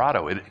opere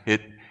operato.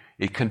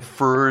 It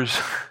confers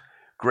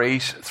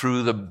grace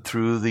through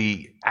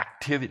the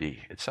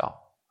activity itself.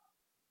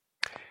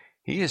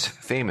 He is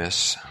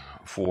famous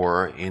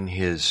for, in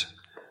his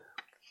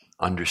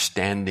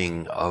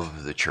understanding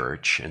of the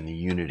church and the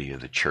unity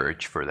of the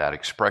church, for that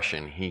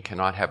expression, he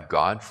cannot have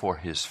God for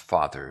his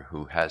father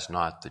who has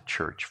not the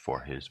church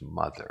for his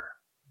mother.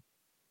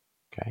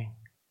 Okay?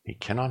 He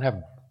cannot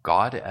have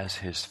God as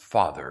his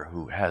father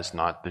who has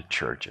not the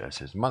church as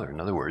his mother.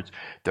 In other words,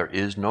 there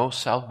is no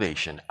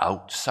salvation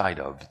outside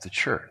of the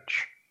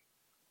church.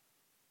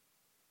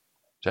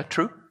 Is that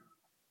true? It's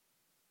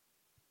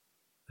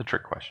a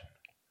trick question.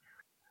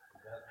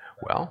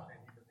 Well,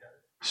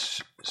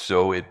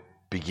 So it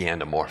began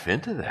to morph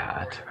into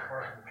that.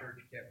 Part of the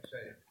church kept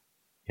saved.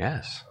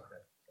 Yes.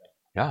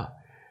 Yeah.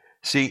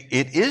 See,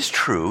 it is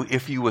true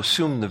if you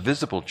assume the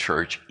visible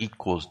church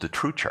equals the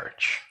true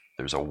church.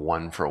 There's a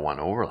one-for-one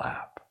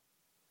overlap.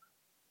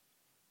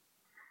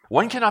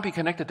 One cannot be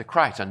connected to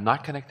Christ and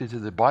not connected to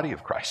the body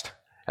of Christ.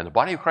 And the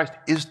body of Christ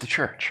is the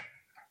church.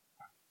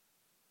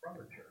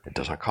 It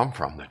doesn't come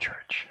from the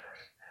church.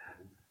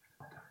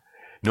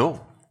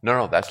 No.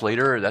 That's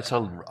later. That's a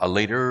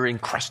later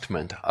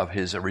encrustment of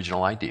his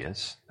original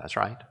ideas. That's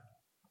right.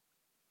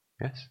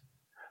 Yes.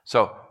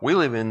 So we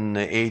live in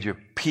the age of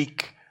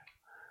peak,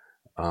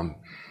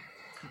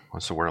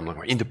 what's the word I'm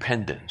looking for?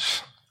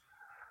 Independence.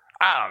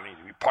 I don't need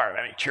to be part of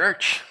any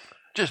church.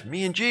 Just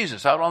me and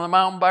Jesus out on the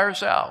mountain by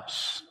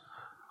ourselves.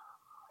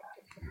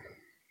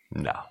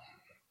 No.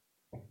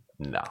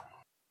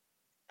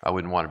 I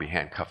wouldn't want to be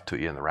handcuffed to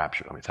you in the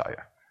rapture, let me tell you,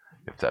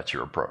 if that's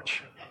your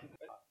approach.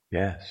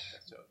 Yes.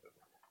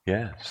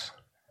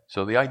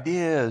 So the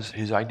idea is,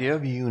 his idea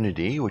of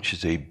unity, which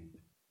is a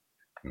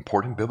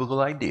important biblical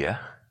idea,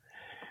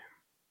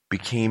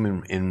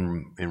 became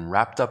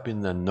wrapped up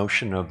in the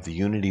notion of the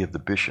unity of the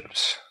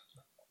bishops.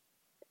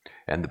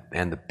 And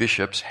the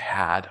bishops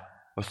had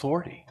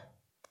authority.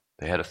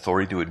 They had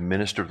authority to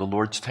administer the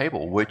Lord's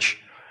table,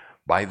 which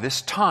by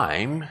this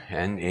time,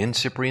 and in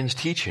Cyprian's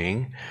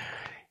teaching,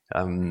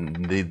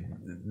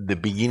 the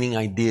beginning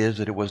idea is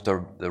that it was the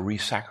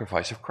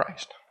re-sacrifice of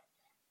Christ.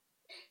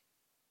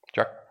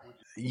 Chuck?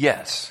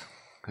 Yes.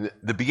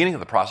 The beginning of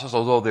the process,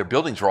 although their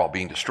buildings were all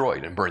being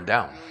destroyed and burned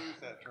down.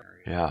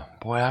 Yeah.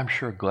 Boy, I'm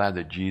sure glad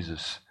that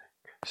Jesus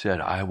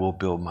said, I will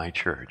build my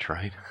church,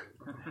 right?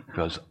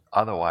 Because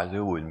otherwise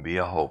there wouldn't be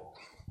a hope.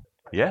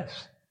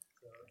 Yes.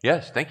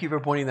 Thank you for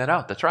pointing that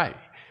out. That's right.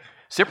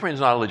 Cyprian's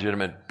not a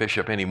legitimate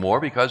bishop anymore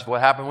because what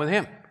happened with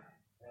him?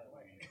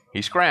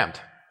 He scrammed.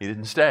 He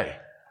didn't stay.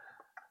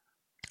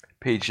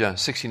 Page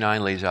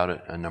 69 lays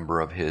out a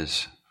number of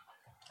his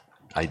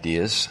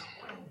ideas.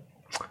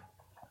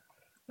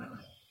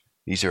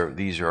 These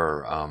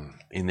are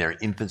in their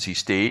infancy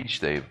stage.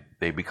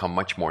 They become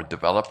much more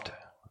developed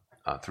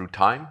through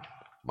time,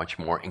 much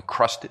more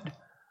encrusted,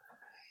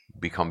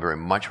 become very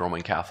much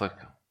Roman Catholic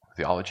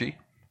theology.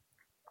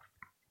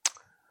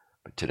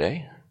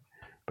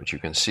 But you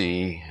can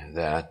see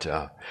that,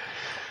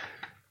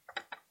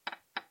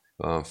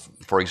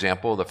 for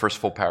example, the first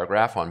full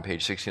paragraph on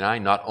page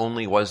 69, not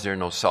only was there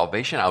no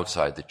salvation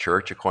outside the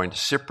church, according to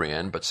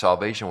Cyprian, but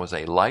salvation was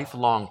a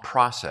lifelong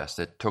process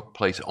that took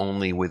place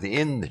only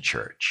within the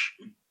church.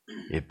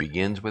 It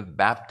begins with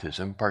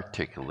baptism,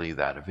 particularly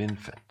that of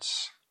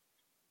infants.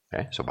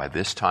 Okay? So by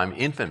this time,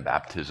 infant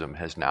baptism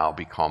has now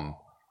become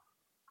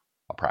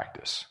a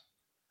practice.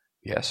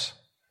 Yes,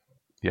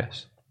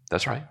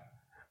 that's right.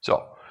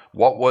 So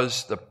what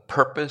was the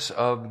purpose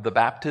of the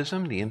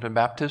baptism, the infant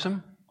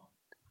baptism?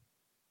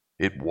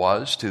 It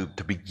was to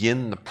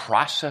begin the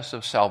process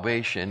of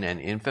salvation,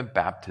 and infant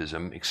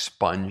baptism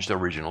expunged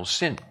original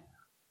sin.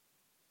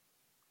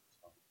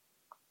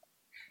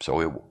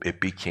 So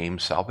it became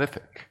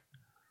salvific.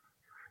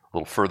 A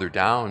little further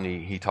down,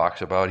 he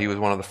talks about, he was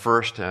one of the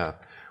first, the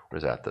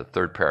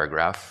third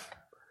paragraph,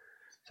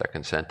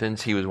 second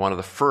sentence, he was one of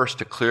the first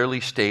to clearly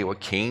state what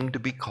came to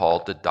be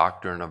called the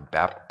doctrine of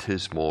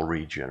baptismal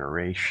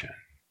regeneration.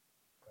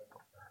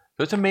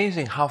 So it's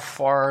amazing how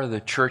far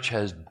the church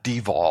has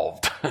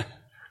devolved. How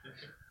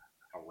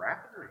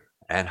rapidly.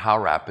 And how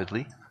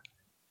rapidly.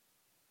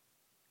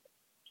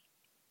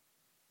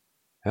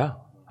 Yeah.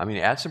 I mean,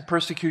 add some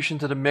persecution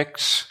to the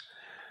mix.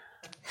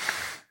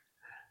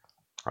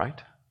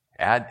 Right?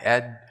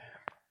 Add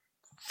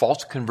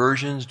false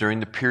conversions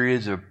during the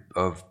periods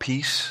of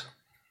peace,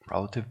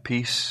 relative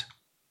peace.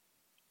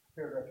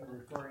 Paragraph you're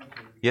referring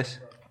to. Yes?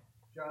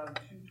 John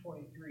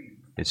 2:23.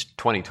 It's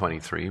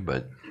 2023,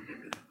 but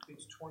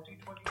It's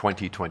 2020.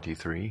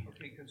 2023.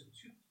 Okay, because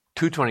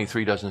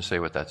 223 doesn't say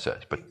what that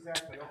says, but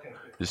exactly. Okay.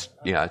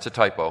 it's a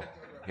typo.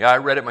 Yeah, I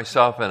read it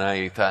myself and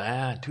I thought,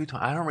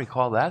 I don't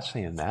recall that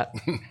saying that.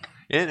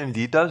 It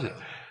indeed does it.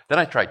 Then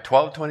I tried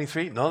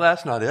 1223. No,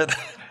 that's not it.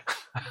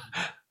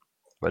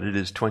 But it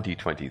is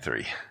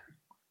 2023.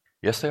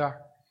 Yes, they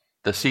are.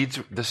 The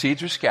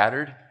seeds are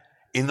scattered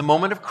in the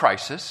moment of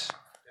crisis.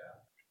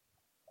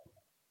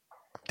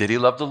 Did he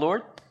love the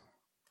Lord?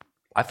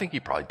 I think he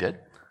probably did.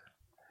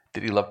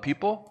 Did he love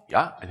people?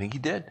 Yeah, I think he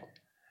did.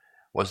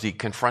 Was he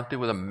confronted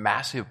with a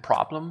massive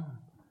problem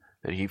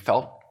that he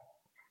felt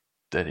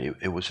that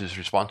it was his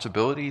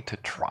responsibility to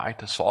try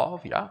to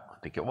solve? Yeah, I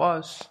think it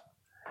was.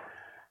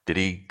 Did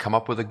he come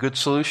up with a good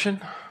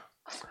solution?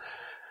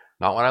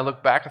 Not when I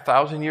look back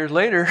 1,000 years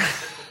later.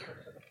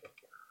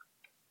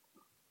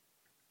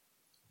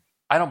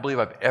 I don't believe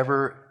I've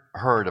ever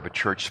heard of a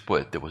church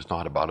split that was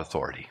not about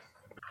authority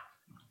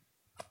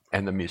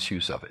and the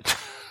misuse of it.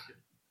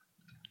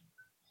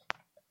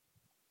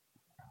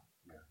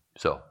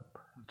 So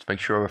let's make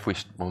sure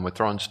when we're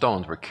throwing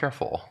stones, we're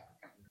careful.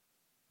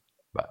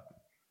 But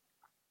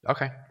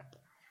okay.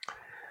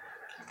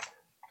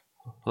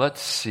 Let's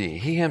see.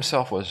 He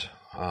himself was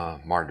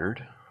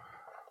martyred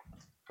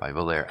by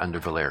under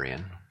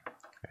Valerian.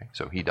 Okay?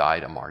 So he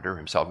died a martyr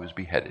himself. He was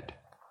beheaded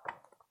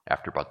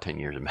after about 10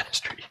 years of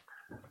ministry.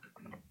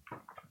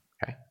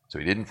 Okay? So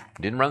he didn't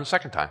run the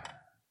second time.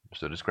 He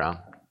stood his ground.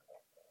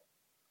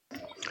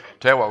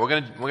 Tell you what,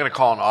 we're gonna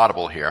call an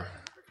audible here,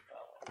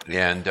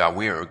 and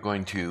we are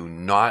going to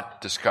not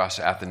discuss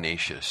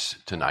Athanasius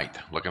tonight.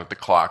 Looking at the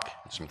clock,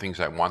 some things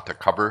I want to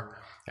cover,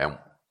 and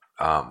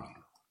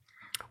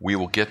we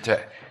will get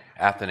to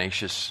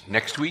Athanasius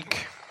next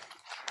week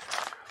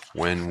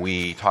when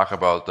we talk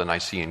about the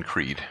Nicene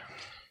Creed.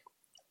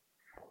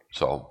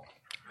 So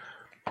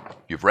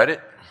you've read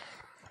it,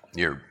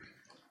 you're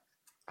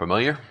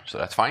familiar, so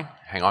that's fine.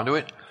 Hang on to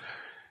it.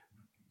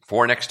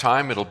 For next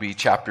time, it'll be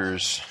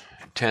chapters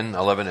 10,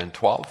 11, and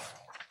 12,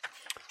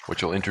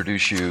 which will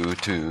introduce you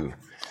to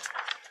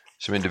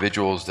some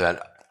individuals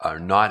that are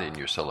not in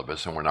your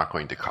syllabus and we're not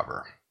going to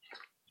cover.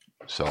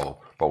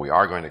 But we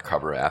are going to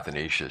cover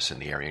Athanasius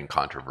and the Arian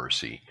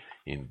controversy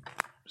in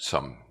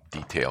some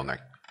detail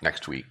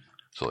next week.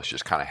 So let's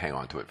just kind of hang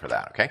on to it for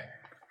that, okay?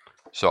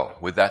 So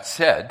with that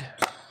said,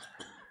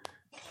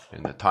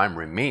 in the time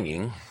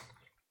remaining,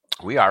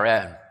 we are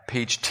at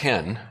page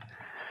 10,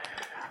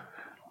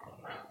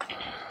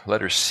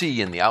 letter C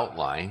in the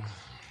outline.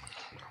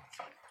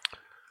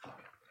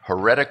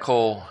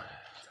 Heretical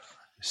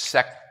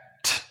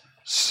Sects,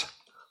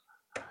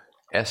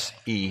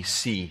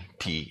 S-E-C-T-S.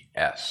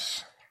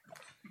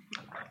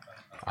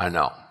 I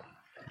know.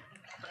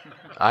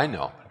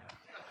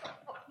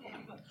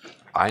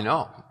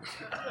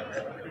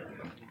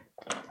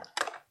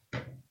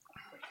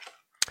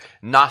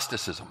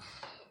 Gnosticism.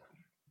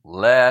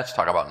 Let's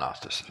talk about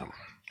Gnosticism.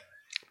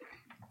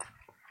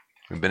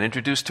 We've been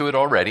introduced to it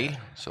already,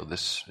 so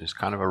this is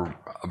kind of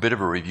a bit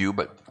of a review,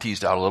 but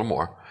teased out a little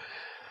more.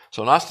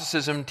 So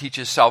Gnosticism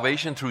teaches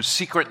salvation through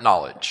secret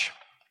knowledge.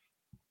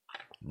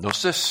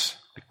 Gnosis,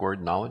 the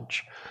word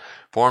knowledge,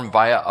 formed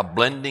via a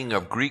blending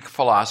of Greek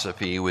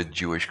philosophy with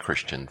Jewish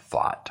Christian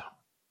thought.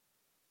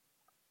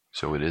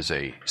 So it is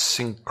a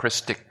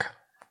syncretistic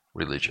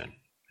religion,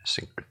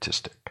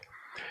 syncretistic.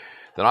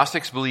 The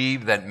Gnostics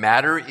believe that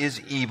matter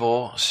is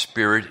evil,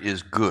 spirit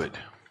is good.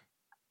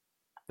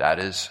 That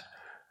is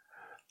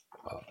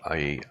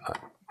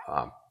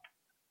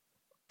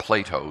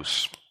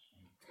Plato's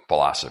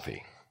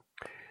philosophy.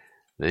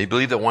 They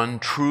believe that one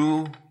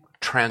true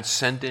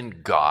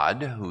transcendent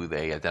God, who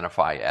they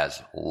identify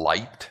as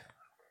light,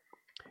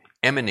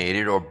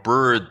 emanated or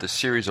birthed the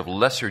series of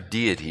lesser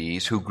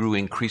deities who grew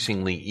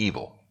increasingly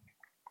evil.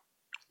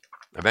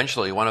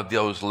 Eventually, one of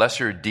those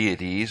lesser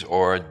deities,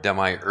 or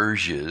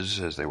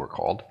demiurges as they were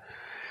called,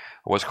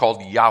 was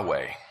called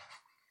Yahweh.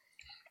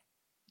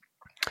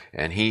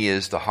 And he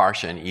is the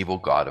harsh and evil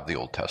God of the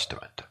Old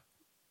Testament.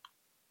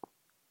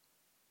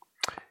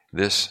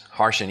 This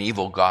harsh and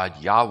evil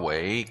God,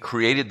 Yahweh,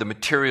 created the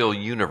material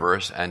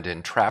universe and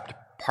entrapped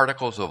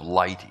particles of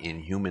light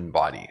in human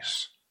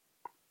bodies.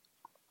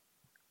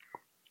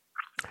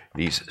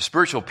 These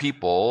spiritual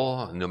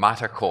people,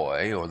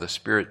 pneumatikoi, or the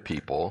spirit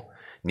people,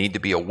 need to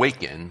be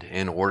awakened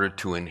in order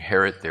to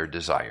inherit their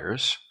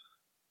desires.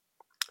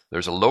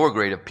 There's a lower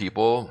grade of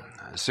people,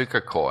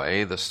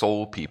 psychikoi, the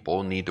soul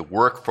people, need to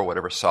work for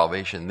whatever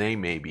salvation they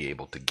may be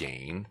able to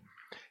gain.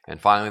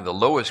 And finally, the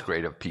lowest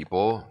grade of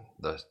people,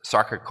 the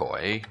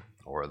sarkikoi,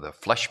 or the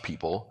flesh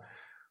people,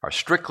 are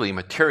strictly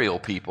material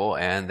people,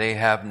 and they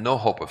have no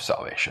hope of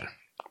salvation.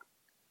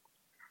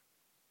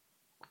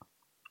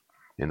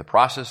 In the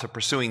process of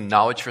pursuing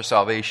knowledge for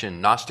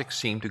salvation, Gnostics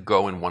seem to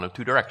go in one of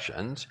two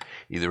directions,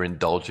 either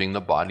indulging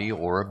the body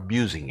or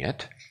abusing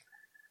it.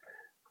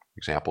 For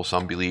example,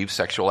 some believe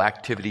sexual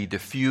activity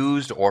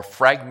diffused or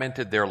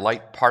fragmented their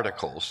light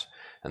particles,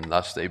 and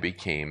thus they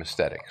became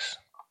ascetics.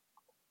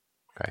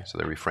 Okay, so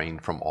they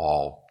refrained from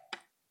all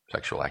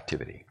sexual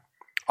activity.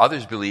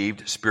 Others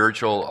believed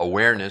spiritual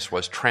awareness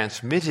was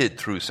transmitted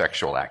through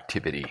sexual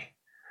activity,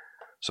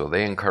 so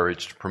they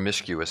encouraged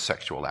promiscuous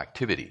sexual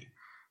activity.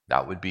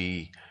 That would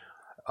be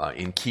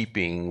in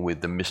keeping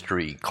with the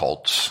mystery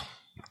cults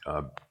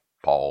of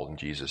Paul and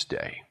Jesus'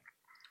 day,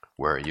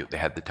 where they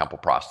had the temple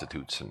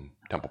prostitutes, and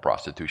temple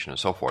prostitution and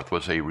so forth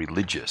was a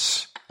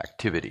religious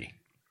activity.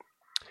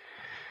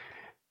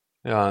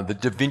 The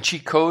Da Vinci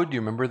Code, do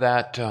you remember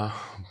that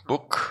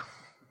book?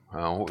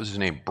 What was his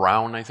name?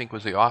 Brown, I think,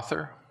 was the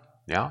author.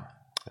 Yeah,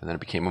 and then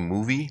it became a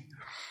movie.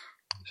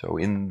 So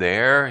in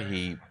there,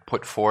 he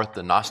put forth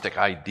the Gnostic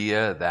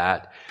idea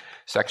that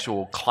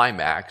sexual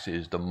climax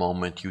is the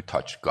moment you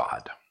touch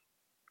God.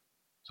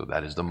 So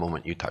that is the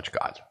moment you touch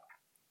God.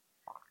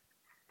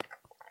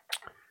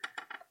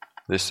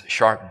 This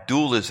sharp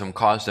dualism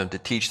caused them to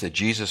teach that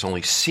Jesus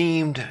only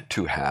seemed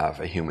to have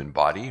a human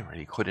body.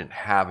 He couldn't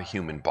have a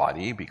human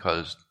body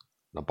because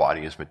the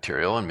body is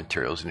material and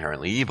material is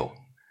inherently evil.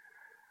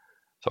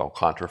 So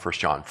contra 1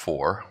 John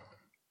 4.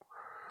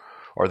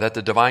 Or that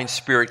the divine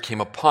spirit came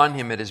upon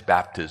him at his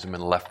baptism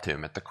and left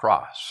him at the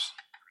cross.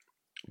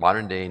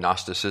 Modern day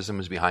Gnosticism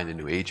is behind the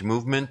New Age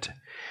movement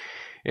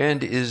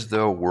and is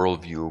the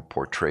worldview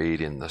portrayed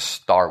in the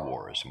Star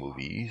Wars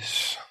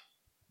movies,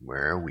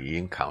 where we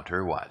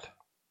encounter what?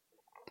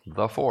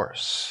 The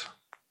Force.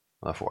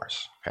 the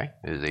force. Okay?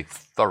 It is a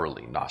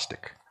thoroughly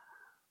Gnostic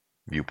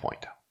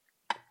viewpoint.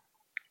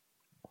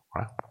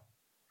 Right?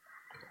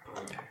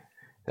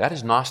 That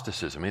is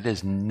Gnosticism. It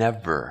has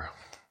never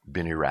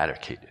been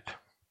eradicated.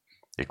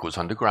 It goes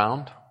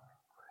underground,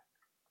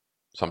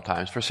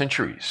 sometimes for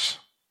centuries,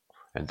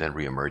 and then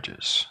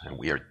reemerges. And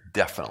we are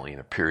definitely in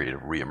a period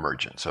of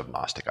reemergence of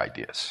Gnostic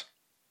ideas.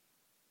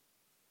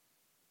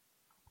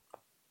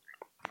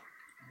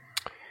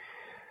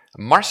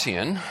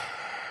 Marcion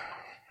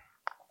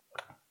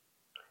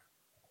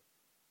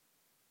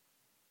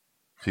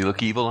does he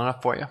look evil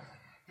enough for you?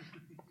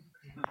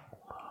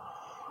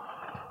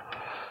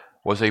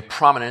 Was a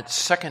prominent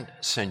 2nd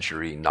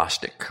century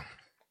Gnostic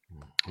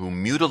who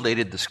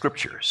mutilated the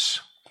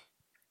scriptures,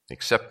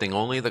 accepting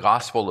only the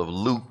Gospel of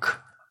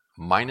Luke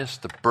minus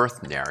the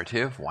birth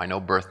narrative. Why no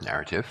birth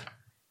narrative?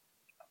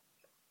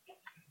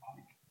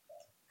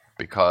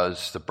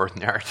 Because the birth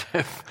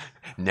narrative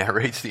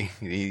narrates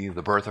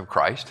the birth of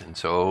Christ, and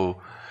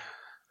so,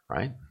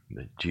 right,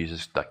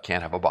 Jesus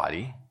can't have a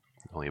body,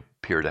 only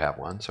appeared to have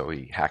one, so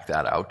he hacked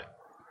that out.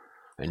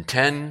 In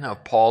 10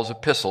 of Paul's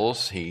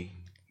epistles, he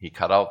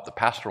cut out the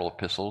pastoral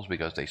epistles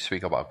because they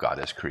speak about God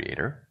as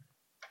creator,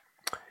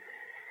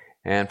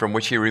 and from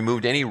which he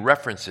removed any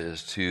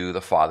references to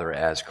the Father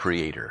as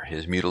creator.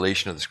 His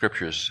mutilation of the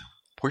scriptures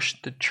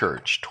pushed the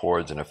church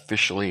towards an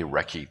officially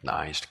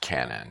recognized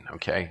canon.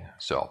 Okay,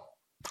 so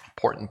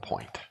important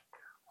point.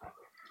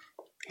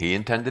 He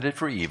intended it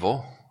for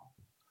evil.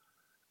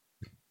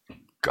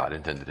 God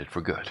intended it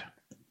for good.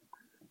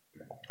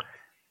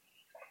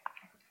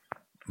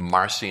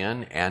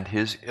 Marcion and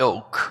his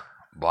ilk,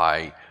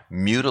 by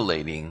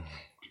mutilating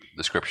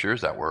the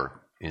scriptures that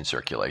were in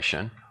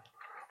circulation,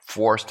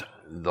 forced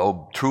the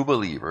true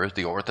believers,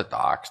 the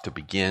Orthodox, to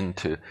begin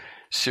to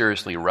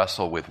seriously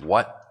wrestle with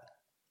what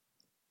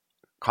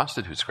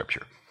constitutes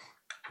Scripture.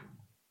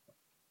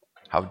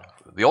 How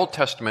the Old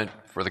Testament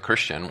for the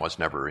Christian was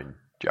never in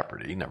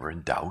jeopardy, never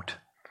in doubt,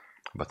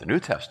 but the New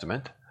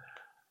Testament,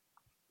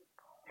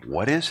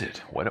 what is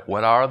it?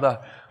 What are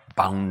the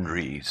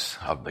boundaries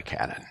of the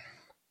canon?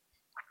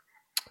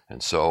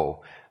 And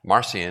so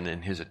Marcion,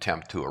 in his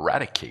attempt to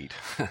eradicate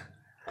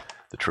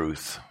the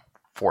truth,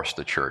 forced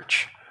the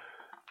church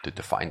to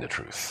define the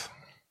truth.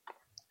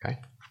 Okay?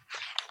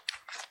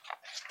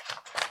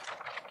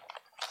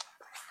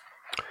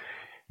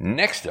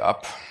 Next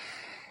up,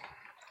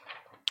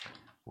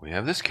 we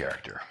have this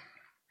character.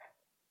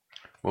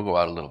 We'll go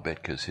out a little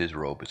bit because his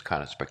robe is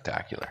kind of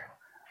spectacular.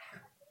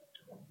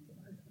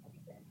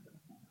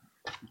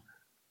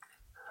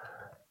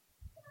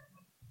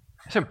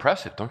 It's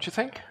impressive, don't you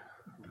think?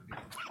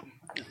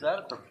 Is that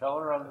a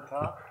propeller on the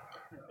top?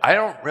 I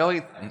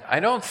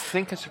don't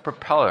think it's a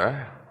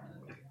propeller.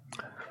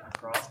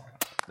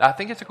 I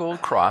think it's a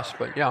gold cross,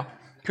 but yeah,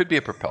 could be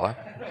a propeller.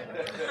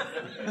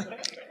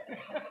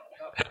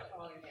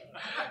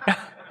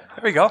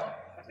 There we go.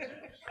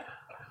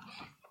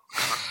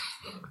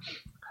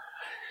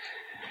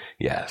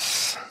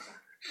 Yes.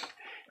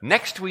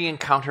 Next we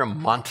encounter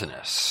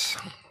Montanus.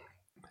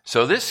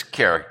 So this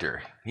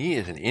character, he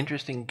is an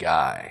interesting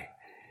guy.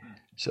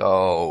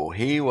 So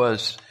he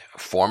was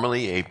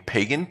formerly a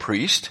pagan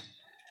priest,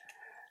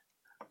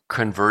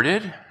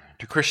 converted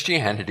to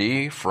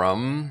Christianity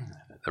from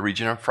the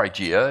region of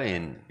Phrygia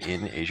in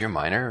Asia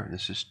Minor.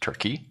 This is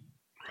Turkey.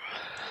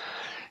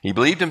 He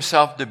believed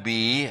himself to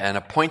be an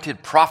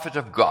appointed prophet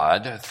of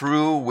God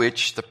through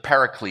which the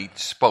Paraclete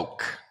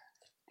spoke.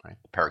 Right?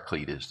 The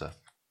Paraclete is the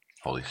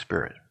Holy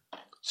Spirit.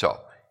 So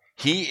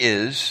he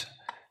is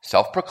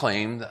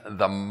self-proclaimed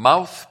the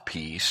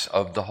mouthpiece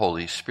of the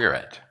Holy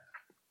Spirit.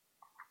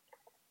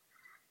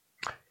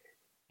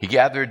 He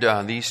gathered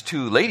these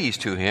two ladies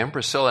to him,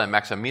 Priscilla and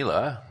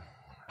Maximilla,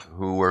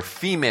 who were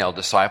female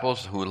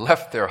disciples who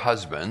left their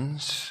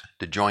husbands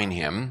to join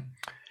him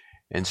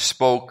and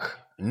spoke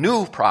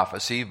new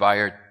prophecy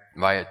via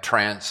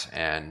trance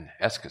and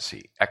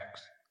ecstasy.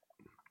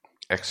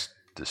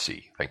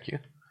 Ecstasy, thank you.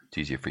 It's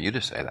easier for you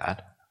to say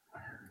that.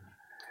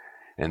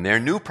 And their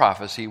new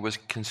prophecy was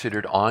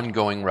considered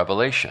ongoing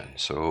revelation.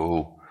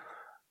 So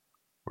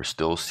we're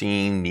still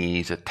seeing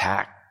these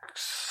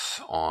attacks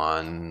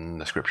on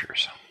the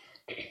scriptures.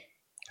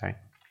 Okay?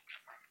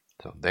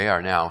 So they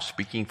are now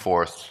speaking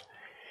forth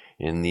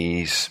in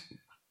these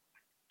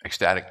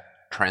ecstatic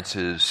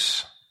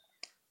trances,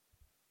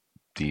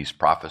 these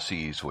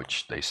prophecies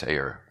which they say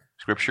are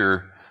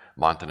scripture.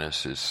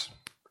 Montanus is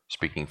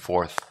speaking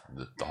forth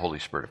the Holy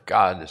Spirit of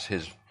God.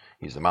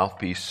 He's the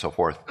mouthpiece, so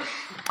forth.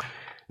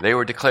 They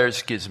were declared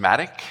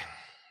schismatic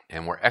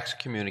and were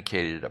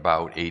excommunicated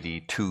about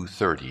AD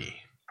 230.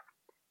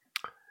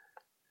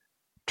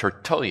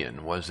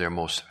 Tertullian was their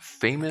most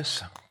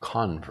famous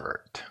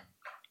convert.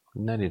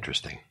 Isn't that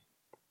interesting?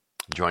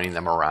 Joining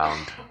them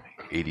around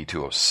AD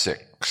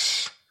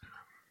 206.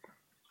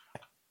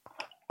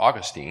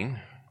 Augustine,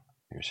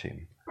 here's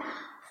him.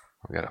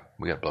 We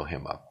gotta blow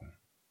him up.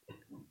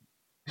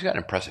 He's got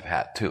an impressive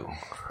hat too.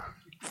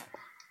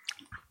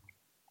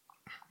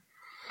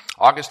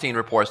 Augustine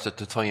reports that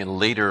Tertullian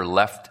later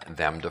left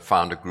them to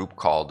found a group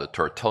called the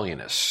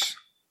Tertullianists.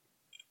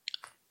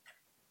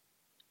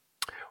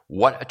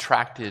 What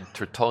attracted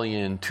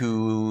Tertullian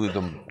to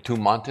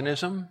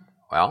Montanism?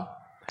 Well,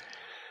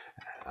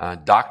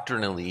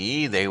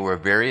 doctrinally, they were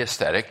very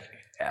aesthetic,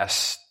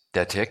 as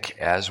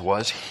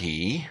was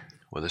he,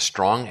 with a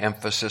strong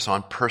emphasis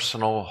on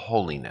personal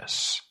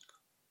holiness.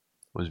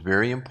 What was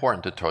very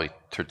important to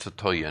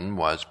Tertullian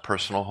was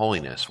personal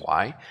holiness.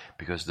 Why?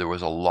 Because there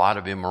was a lot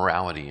of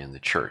immorality in the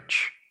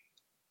church.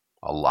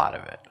 A lot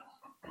of it.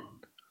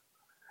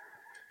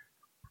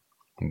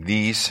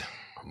 These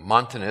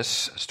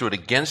Montanists stood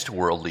against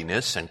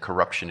worldliness and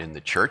corruption in the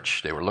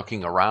church. They were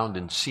looking around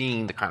and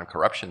seeing the kind of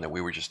corruption that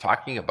we were just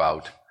talking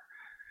about,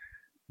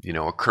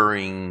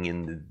 occurring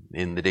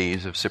in the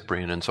days of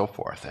Cyprian and so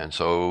forth. And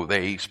so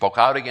they spoke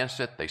out against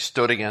it, they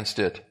stood against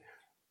it,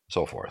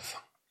 so forth.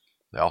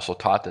 They also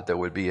taught that there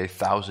would be a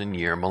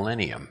 1,000-year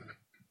millennium.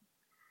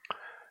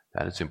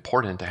 That is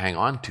important to hang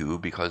on to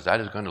because that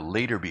is going to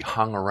later be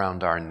hung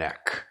around our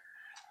neck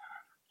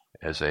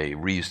as a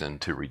reason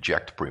to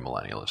reject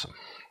premillennialism,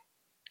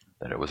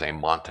 that it was a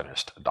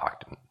Montanist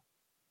doctrine.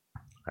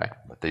 Okay?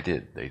 But they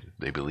did.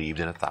 They believed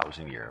in a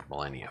 1,000-year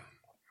millennium.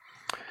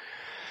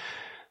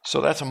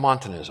 So that's a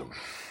Montanism.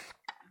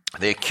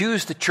 They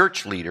accused the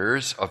church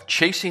leaders of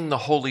chasing the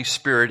Holy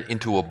Spirit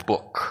into a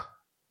book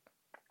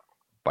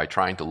by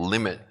trying to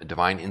limit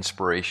divine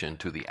inspiration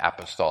to the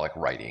apostolic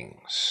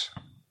writings.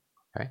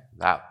 Okay?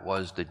 That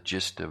was the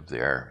gist of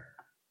their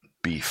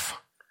beef,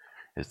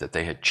 is that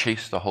they had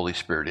chased the Holy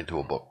Spirit into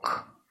a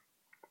book.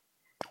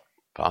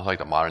 Sounds like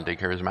the modern-day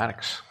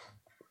charismatics.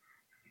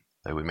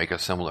 They would make a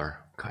similar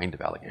kind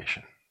of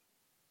allegation.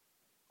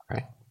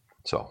 Okay?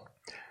 So,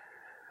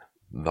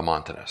 the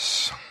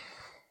Montanists.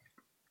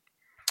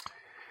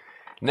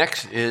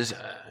 Next is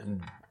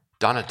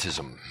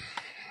Donatism.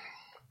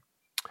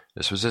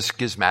 This was a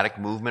schismatic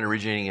movement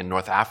originating in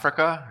North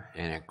Africa,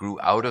 and it grew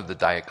out of the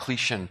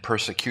Diocletian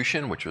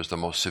persecution, which was the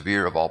most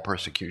severe of all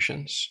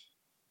persecutions.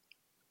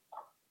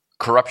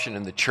 Corruption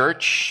in the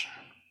church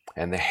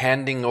and the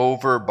handing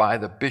over by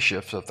the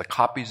bishops of the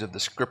copies of the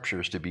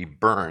scriptures to be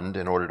burned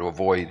in order to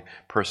avoid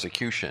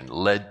persecution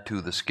led to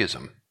the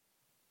schism.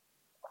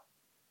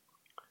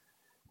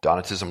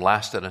 Donatism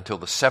lasted until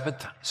the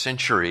 7th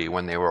century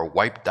when they were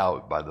wiped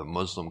out by the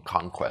Muslim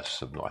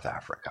conquests of North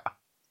Africa.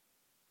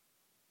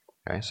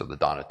 Okay, so the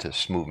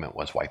Donatist movement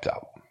was wiped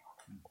out.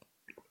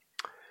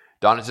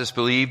 Donatists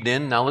believed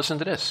in, now listen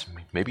to this,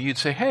 maybe you'd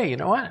say, hey, you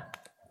know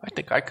what? I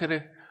think I could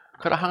have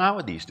hung out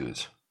with these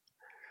dudes.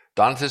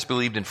 Donatists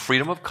believed in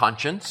freedom of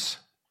conscience,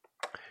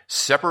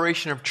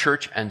 separation of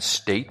church and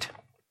state,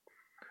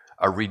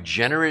 a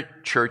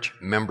regenerate church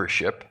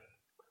membership,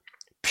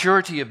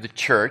 purity of the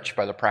church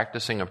by the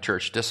practicing of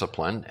church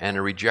discipline, and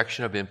a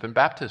rejection of infant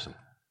baptism.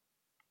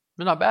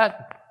 It's not bad.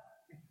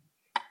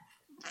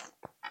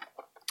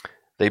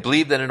 They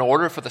believed that in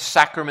order for the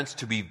sacraments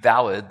to be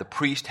valid, the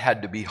priest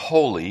had to be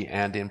holy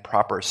and in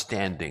proper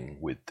standing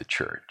with the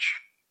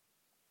church.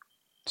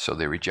 So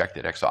they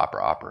rejected ex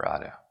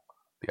opere,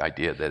 the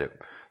idea that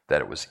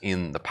it was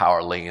in the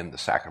power lay in the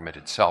sacrament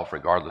itself,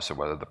 regardless of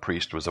whether the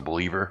priest was a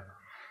believer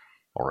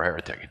or a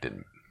heretic. It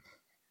didn't.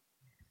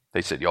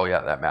 They said, oh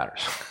yeah, that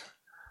matters.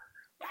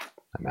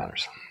 That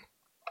matters.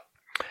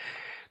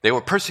 They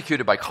were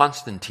persecuted by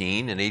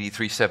Constantine in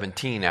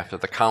 83-17 after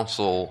the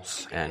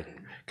councils and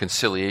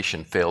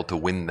conciliation failed to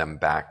win them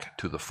back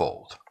to the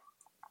fold.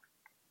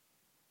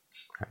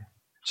 Okay.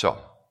 So,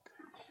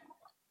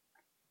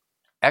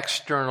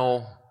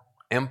 external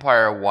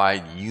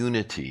empire-wide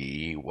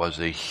unity was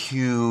a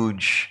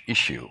huge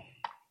issue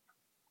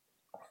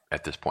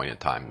at this point in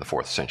time, the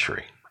 4th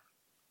century.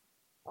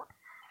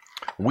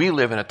 We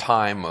live in a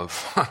time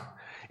of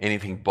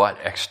anything but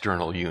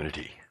external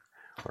unity.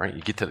 Right?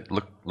 You get to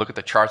look at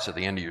the charts at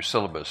the end of your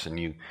syllabus, and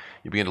you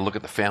begin to look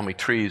at the family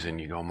trees,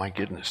 and you go, my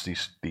goodness,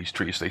 these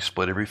trees, they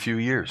split every few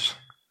years.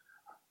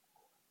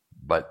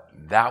 But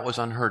that was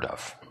unheard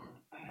of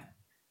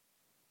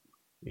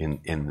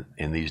in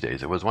these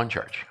days. It was one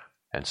church.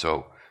 And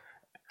so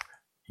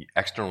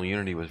external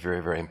unity was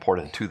very, very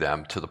important to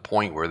them, to the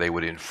point where they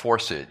would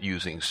enforce it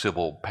using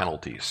civil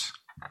penalties.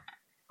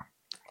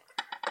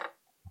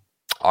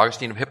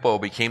 Augustine of Hippo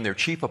became their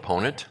chief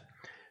opponent,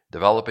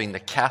 developing the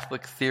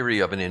Catholic theory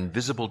of an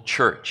invisible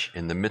church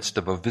in the midst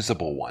of a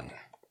visible one,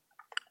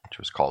 which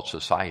was called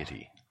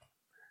society,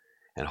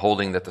 and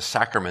holding that the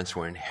sacraments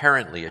were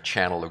inherently a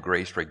channel of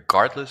grace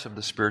regardless of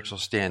the spiritual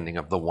standing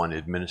of the one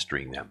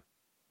administering them.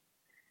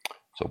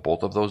 So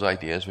both of those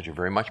ideas, which are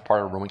very much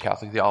part of Roman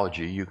Catholic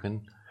theology, you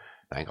can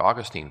thank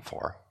Augustine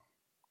for.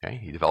 Okay?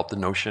 He developed the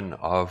notion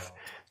of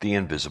the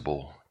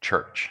invisible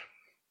church.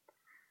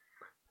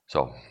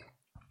 So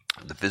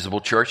the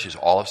visible church is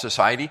all of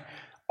society.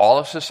 All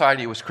of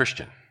society was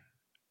Christian.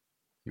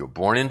 You're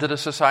born into the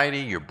society,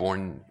 you're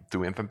born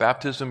through infant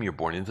baptism, you're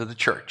born into the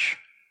church.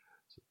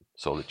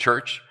 So the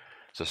church,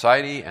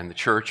 society, and the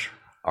church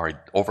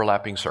are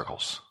overlapping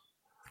circles.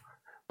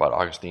 But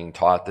Augustine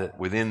taught that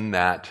within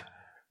that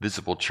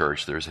visible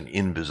church, there's an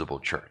invisible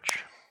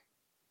church.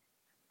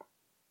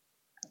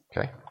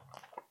 Okay?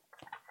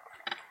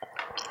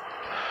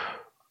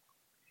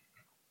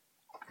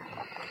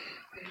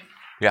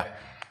 Yeah.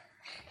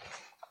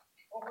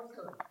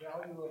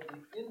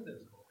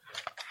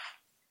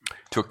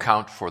 to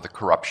account for the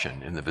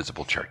corruption in the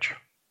visible church.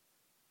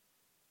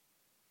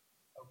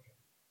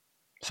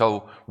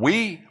 So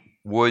we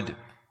would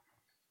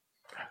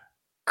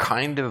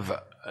kind of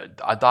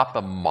adopt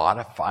a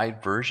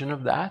modified version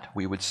of that.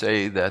 We would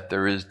say that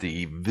there is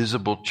the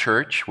visible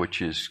church,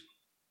 which is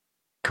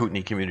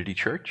Kootenai Community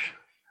Church,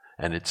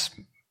 and its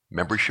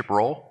membership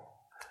role.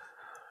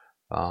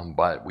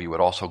 But we would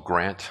also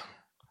grant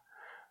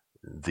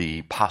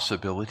the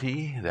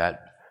possibility that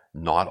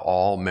not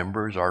all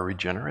members are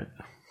regenerate.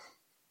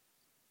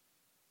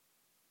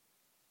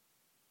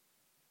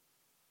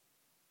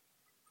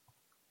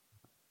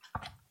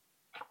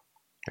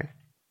 Okay.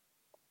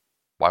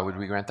 Why would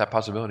we grant that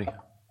possibility?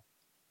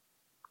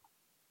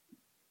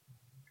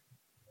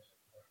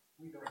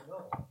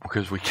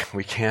 Because we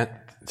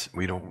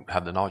don't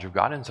have the knowledge of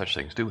God in such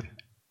things, do we?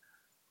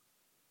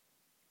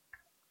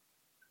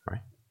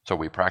 Right? So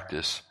we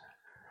practice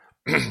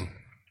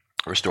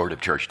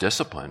restorative church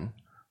discipline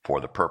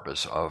for the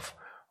purpose of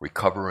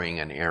recovering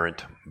an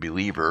errant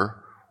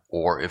believer,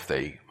 or if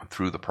they,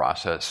 through the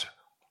process,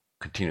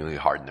 continually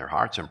harden their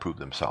hearts and prove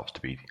themselves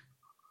to be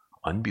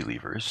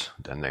unbelievers,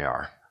 then they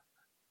are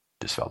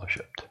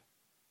disfellowshipped.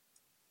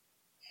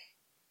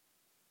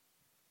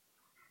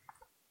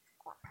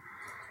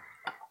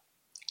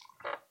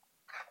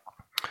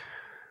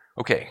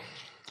 Okay,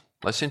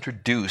 let's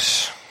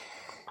introduce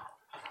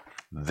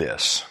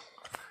this.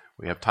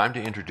 We have time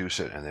to introduce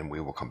it, and then we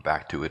will come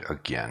back to it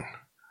again.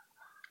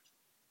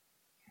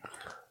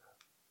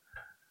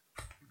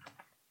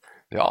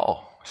 They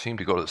all seem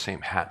to go to the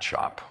same hat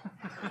shop.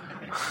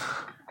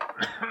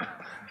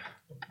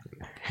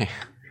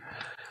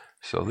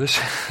 So this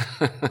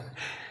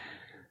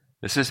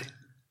is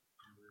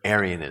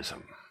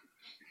Arianism.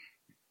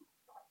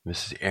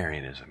 This is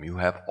Arianism. You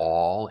have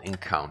all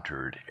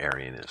encountered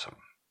Arianism,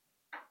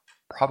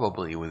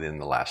 probably within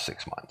the last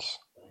 6 months.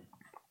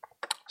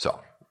 So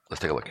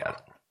let's take a look at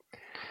it.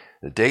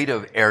 The date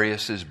of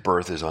Arius'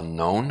 birth is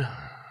unknown.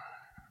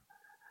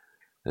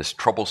 This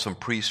troublesome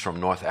priest from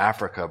North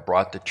Africa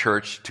brought the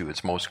church to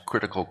its most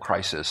critical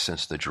crisis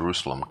since the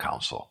Jerusalem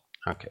Council.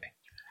 Okay.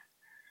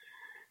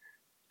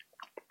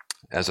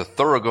 As a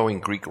thoroughgoing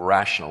Greek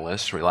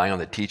rationalist, relying on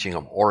the teaching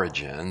of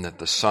Origen that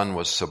the Son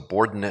was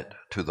subordinate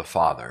to the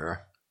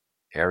Father,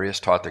 Arius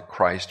taught that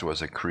Christ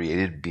was a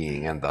created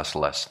being and thus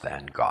less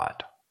than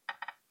God.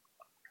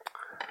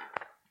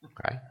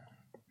 Okay?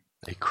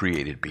 A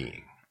created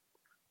being.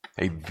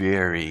 A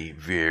very,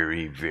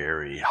 very,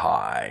 very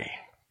high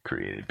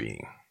created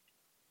being.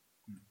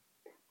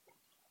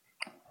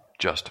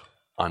 Just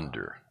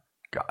under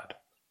God.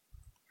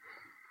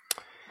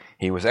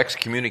 He was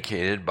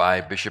excommunicated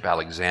by Bishop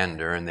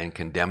Alexander and then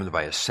condemned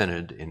by a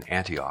synod in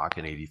Antioch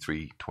in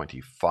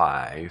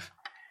 83-25.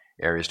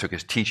 Arius took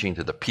his teaching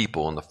to the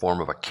people in the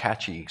form of a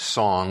catchy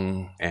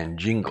song and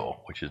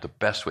jingle, which is the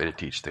best way to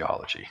teach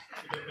theology.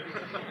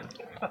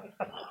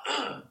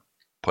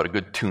 Put a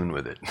good tune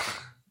with it.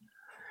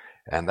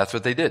 And that's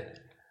what they did.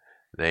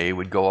 They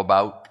would go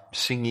about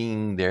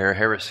singing their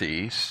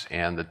heresies,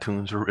 and the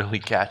tunes were really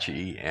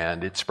catchy,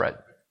 and it spread.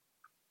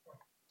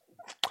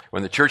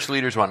 When the church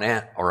leaders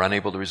were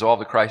unable to resolve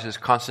the crisis,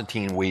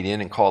 Constantine weighed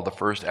in and called the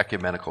first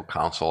ecumenical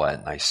council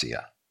at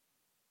Nicaea.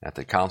 At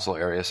the council,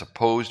 Arius,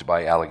 opposed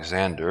by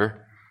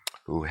Alexander,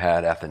 who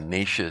had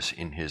Athanasius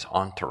in his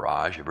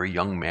entourage, a very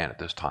young man at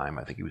this time,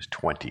 I think he was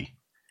 20,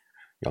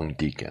 young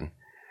deacon.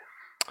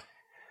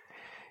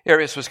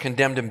 Arius was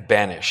condemned and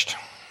banished.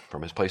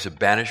 From his place of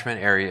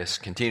banishment, Arius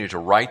continued to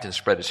write and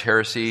spread his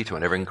heresy to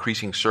an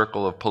ever-increasing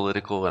circle of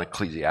political and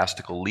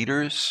ecclesiastical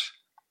leaders.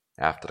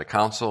 After the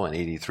council in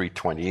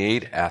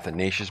 83-28,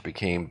 Athanasius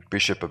became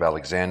Bishop of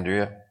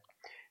Alexandria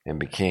and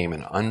became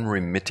an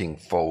unremitting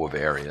foe of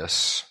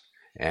Arius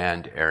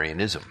and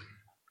Arianism.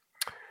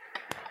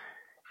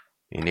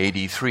 In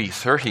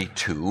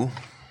 83-32,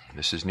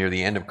 this is near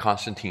the end of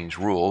Constantine's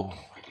rule,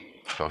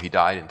 so he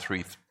died in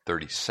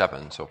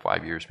 337, so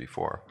 5 years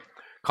before.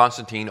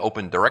 Constantine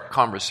opened direct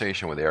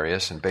conversation with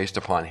Arius, and based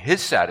upon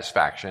his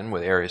satisfaction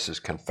with Arius'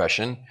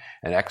 confession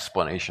and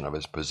explanation of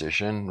his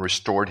position,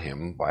 restored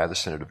him via the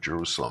Synod of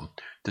Jerusalem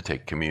to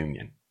take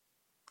communion.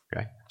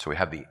 Okay? So we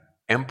have the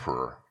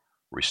emperor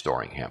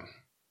restoring him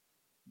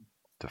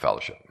to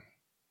fellowship.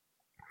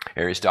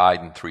 Arius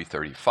died in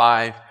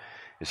 335.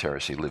 His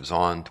heresy lives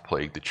on to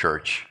plague the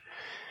church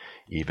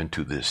even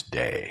to this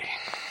day.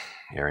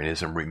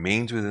 Arianism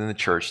remains within the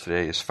church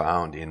today, is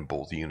found in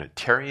both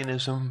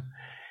Unitarianism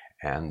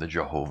and the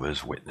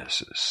Jehovah's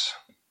Witnesses.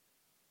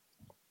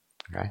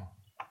 Okay?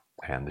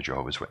 And the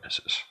Jehovah's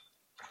Witnesses.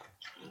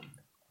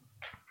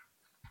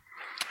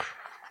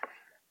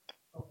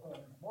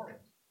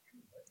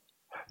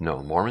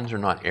 No, Mormons are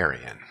not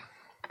Arian.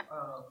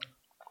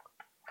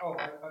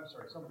 I'm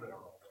sorry, some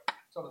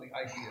of the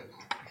ideas.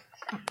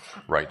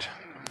 Right.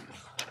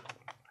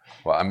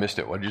 Well, I missed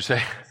it. What did you say?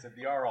 I said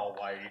they are all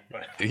white,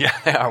 but Yeah,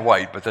 they are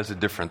white, but that's a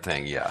different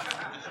thing, yeah.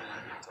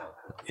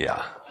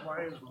 Yeah.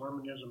 Why is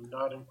Mormonism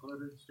not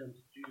included since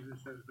Jesus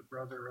is the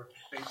brother of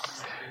Satan,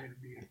 the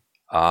created being?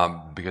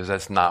 Because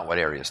that's not what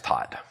Arius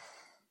taught.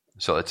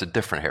 So it's a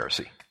different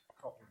heresy.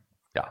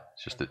 Yeah,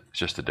 it's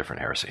just a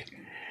different heresy.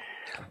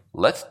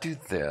 Let's do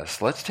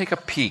this. Let's take a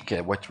peek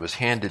at what was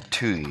handed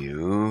to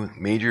you,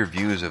 major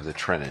views of the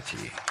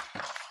Trinity.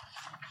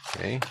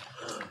 Okay.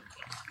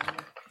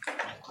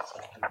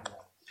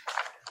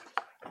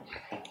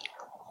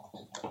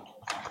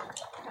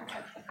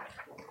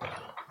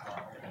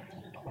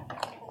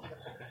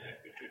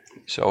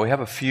 So we have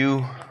a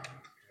few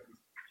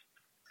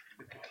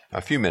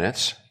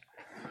minutes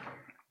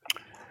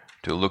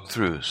to look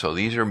through. So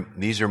these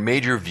are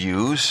major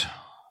views.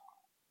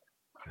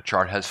 The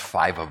chart has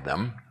 5 of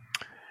them.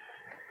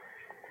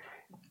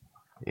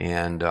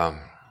 And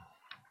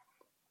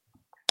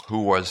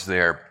who was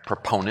their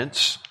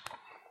proponents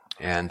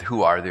and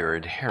who are their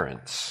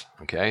adherents?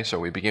 Okay, so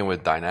we begin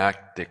with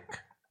dynamic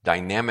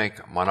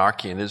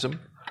monarchianism,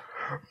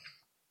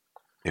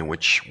 in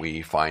which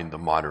we find the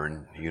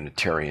modern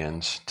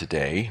Unitarians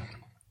today.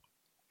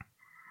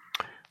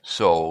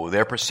 So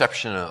their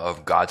perception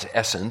of God's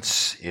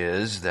essence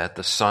is that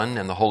the Son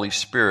and the Holy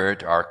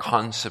Spirit are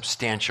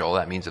consubstantial,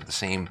 that means of the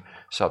same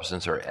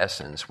substance or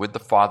essence, with the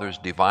Father's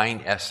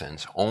divine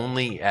essence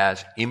only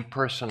as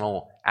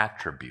impersonal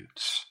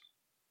attributes.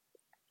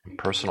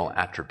 Impersonal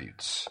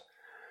attributes.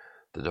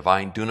 The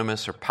divine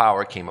dunamis or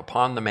power came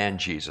upon the man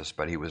Jesus,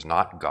 but he was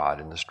not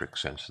God in the strict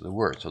sense of the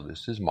word. So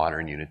this is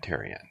modern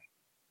Unitarianism.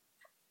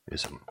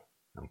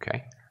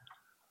 Okay?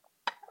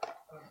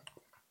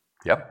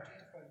 Yep.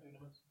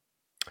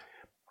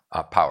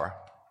 Power.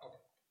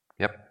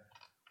 Yep.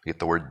 You get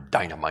the word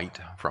dynamite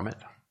from it.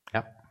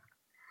 Yep.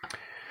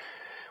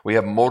 We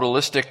have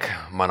modalistic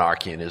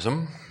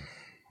monarchianism.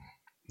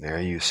 There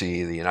you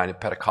see the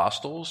United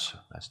Pentecostals.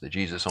 That's the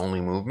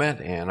Jesus-only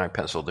movement, and I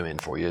penciled them in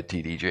for you,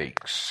 T.D.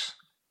 Jakes.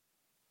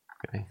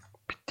 Okay,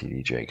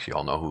 T.D. Jakes. You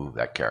all know who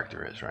that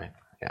character is, right?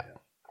 Yeah.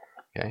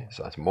 Okay,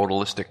 so that's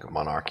modalistic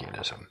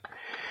monarchianism.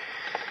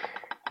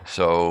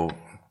 So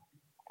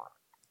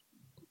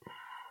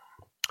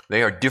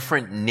they are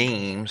different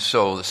names.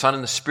 So the Son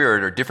and the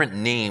Spirit are different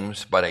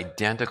names, but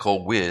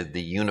identical with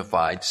the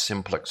unified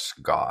simplex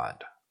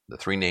God. The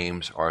 3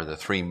 names are the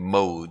 3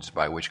 modes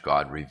by which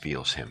God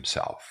reveals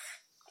himself.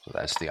 So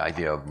that's the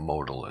idea of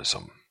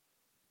modalism.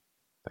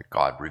 That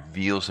God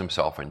reveals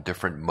himself in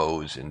different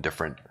modes, in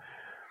different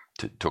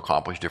to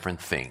accomplish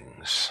different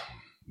things.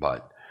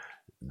 But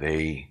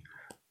they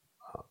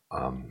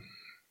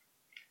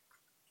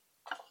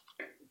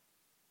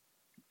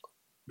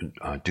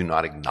do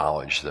not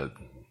acknowledge the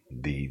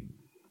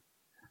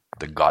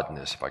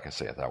godness, if I can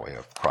say it that way,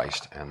 of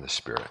Christ and the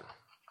Spirit.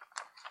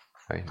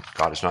 Okay?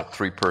 God is not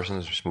 3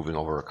 persons, just moving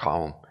over a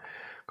column.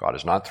 God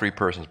is not 3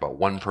 persons, but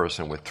 1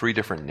 person with 3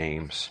 different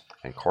names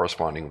and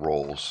corresponding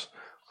roles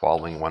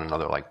following one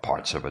another like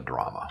parts of a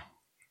drama.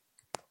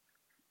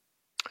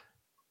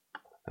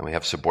 Then we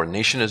have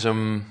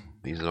subordinationism.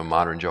 These are the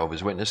modern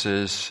Jehovah's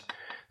Witnesses.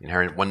 The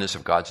inherent oneness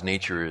of God's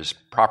nature is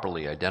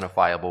properly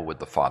identifiable with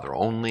the Father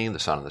only. The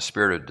Son and the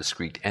Spirit are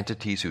discrete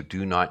entities who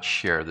do not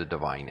share the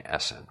divine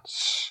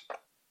essence.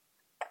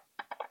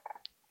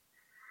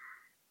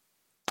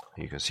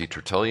 You can see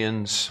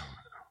Tertullian's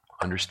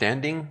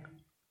understanding,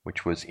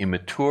 which was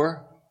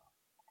immature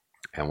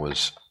and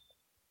was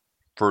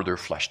further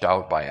fleshed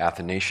out by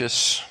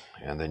Athanasius.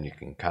 And then you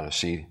can kind of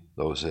see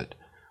those that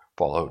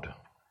followed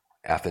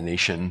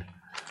Athanasian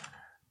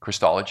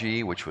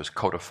Christology, which was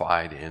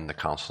codified in the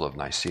Council of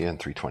Nicaea in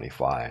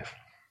 325,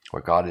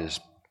 where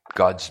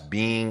God's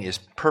being is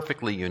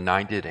perfectly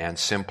united and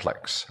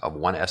simplex, of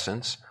one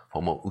essence,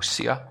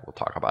 homoousia, we'll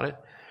talk about it.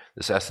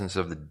 This essence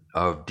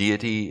of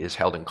deity is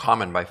held in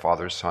common by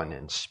Father, Son,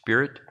 and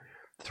Spirit.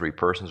 The 3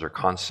 persons are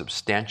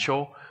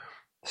consubstantial,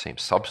 same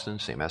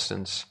substance, same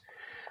essence,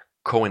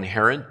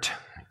 co-inherent,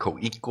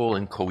 co-equal,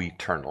 and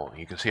co-eternal.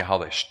 You can see how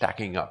they're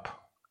stacking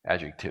up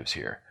adjectives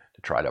here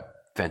to try to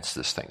fence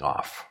this thing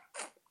off.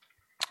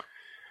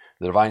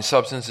 The divine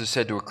substance is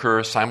said to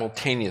occur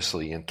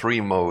simultaneously in 3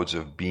 modes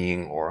of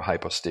being or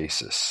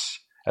hypostasis.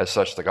 As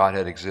such, the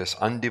Godhead exists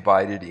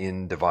undivided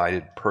in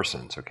divided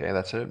persons. Okay,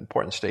 that's an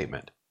important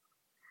statement.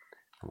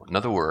 In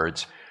other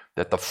words,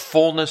 that the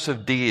fullness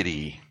of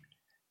deity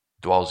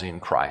dwells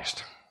in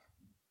Christ,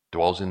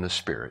 dwells in the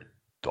Spirit,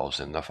 dwells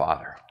in the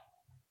Father.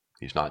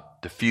 He's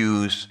not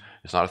diffused.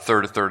 It's not a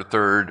third,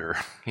 or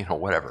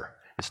whatever.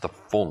 It's the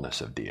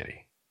fullness of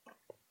deity.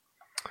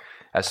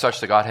 As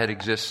such, the Godhead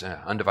exists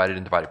undivided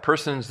in divided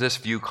persons. This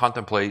view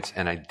contemplates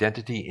an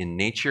identity in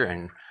nature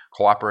and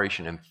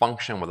cooperation and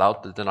function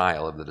without the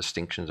denial of the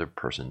distinctions of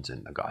persons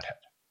in the Godhead.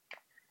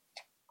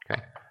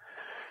 Okay?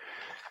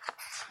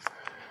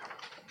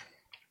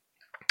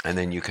 And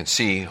then you can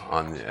see,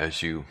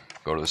 as you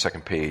go to the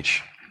second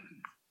page,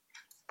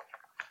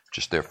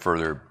 just their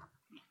further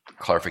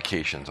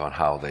clarifications on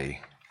how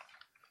they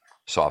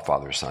saw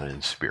Father, Son,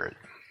 and Spirit.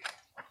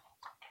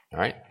 All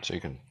right? So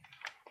you can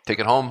take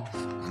it home,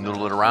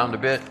 noodle it around a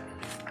bit,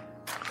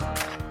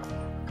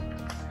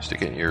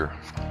 stick it in your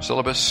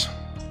syllabus.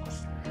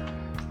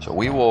 So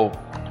we will,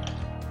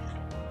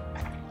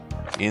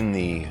 in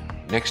the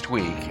next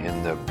week,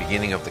 in the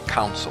beginning of the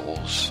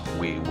councils,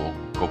 we will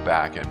go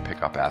back and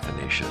pick up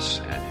Athanasius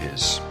and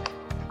his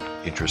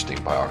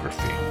interesting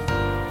biography.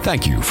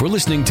 Thank you for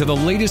listening to the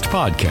latest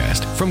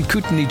podcast from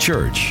Kootenai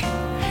Church.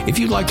 If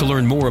you'd like to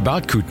learn more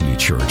about Kootenai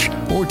Church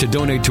or to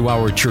donate to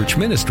our church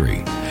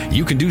ministry,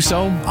 you can do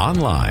so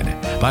online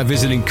by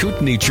visiting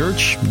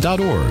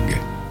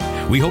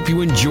kootenaichurch.org. We hope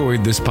you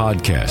enjoyed this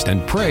podcast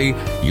and pray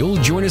you'll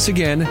join us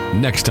again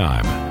next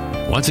time.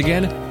 Once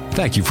again,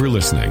 thank you for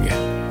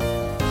listening.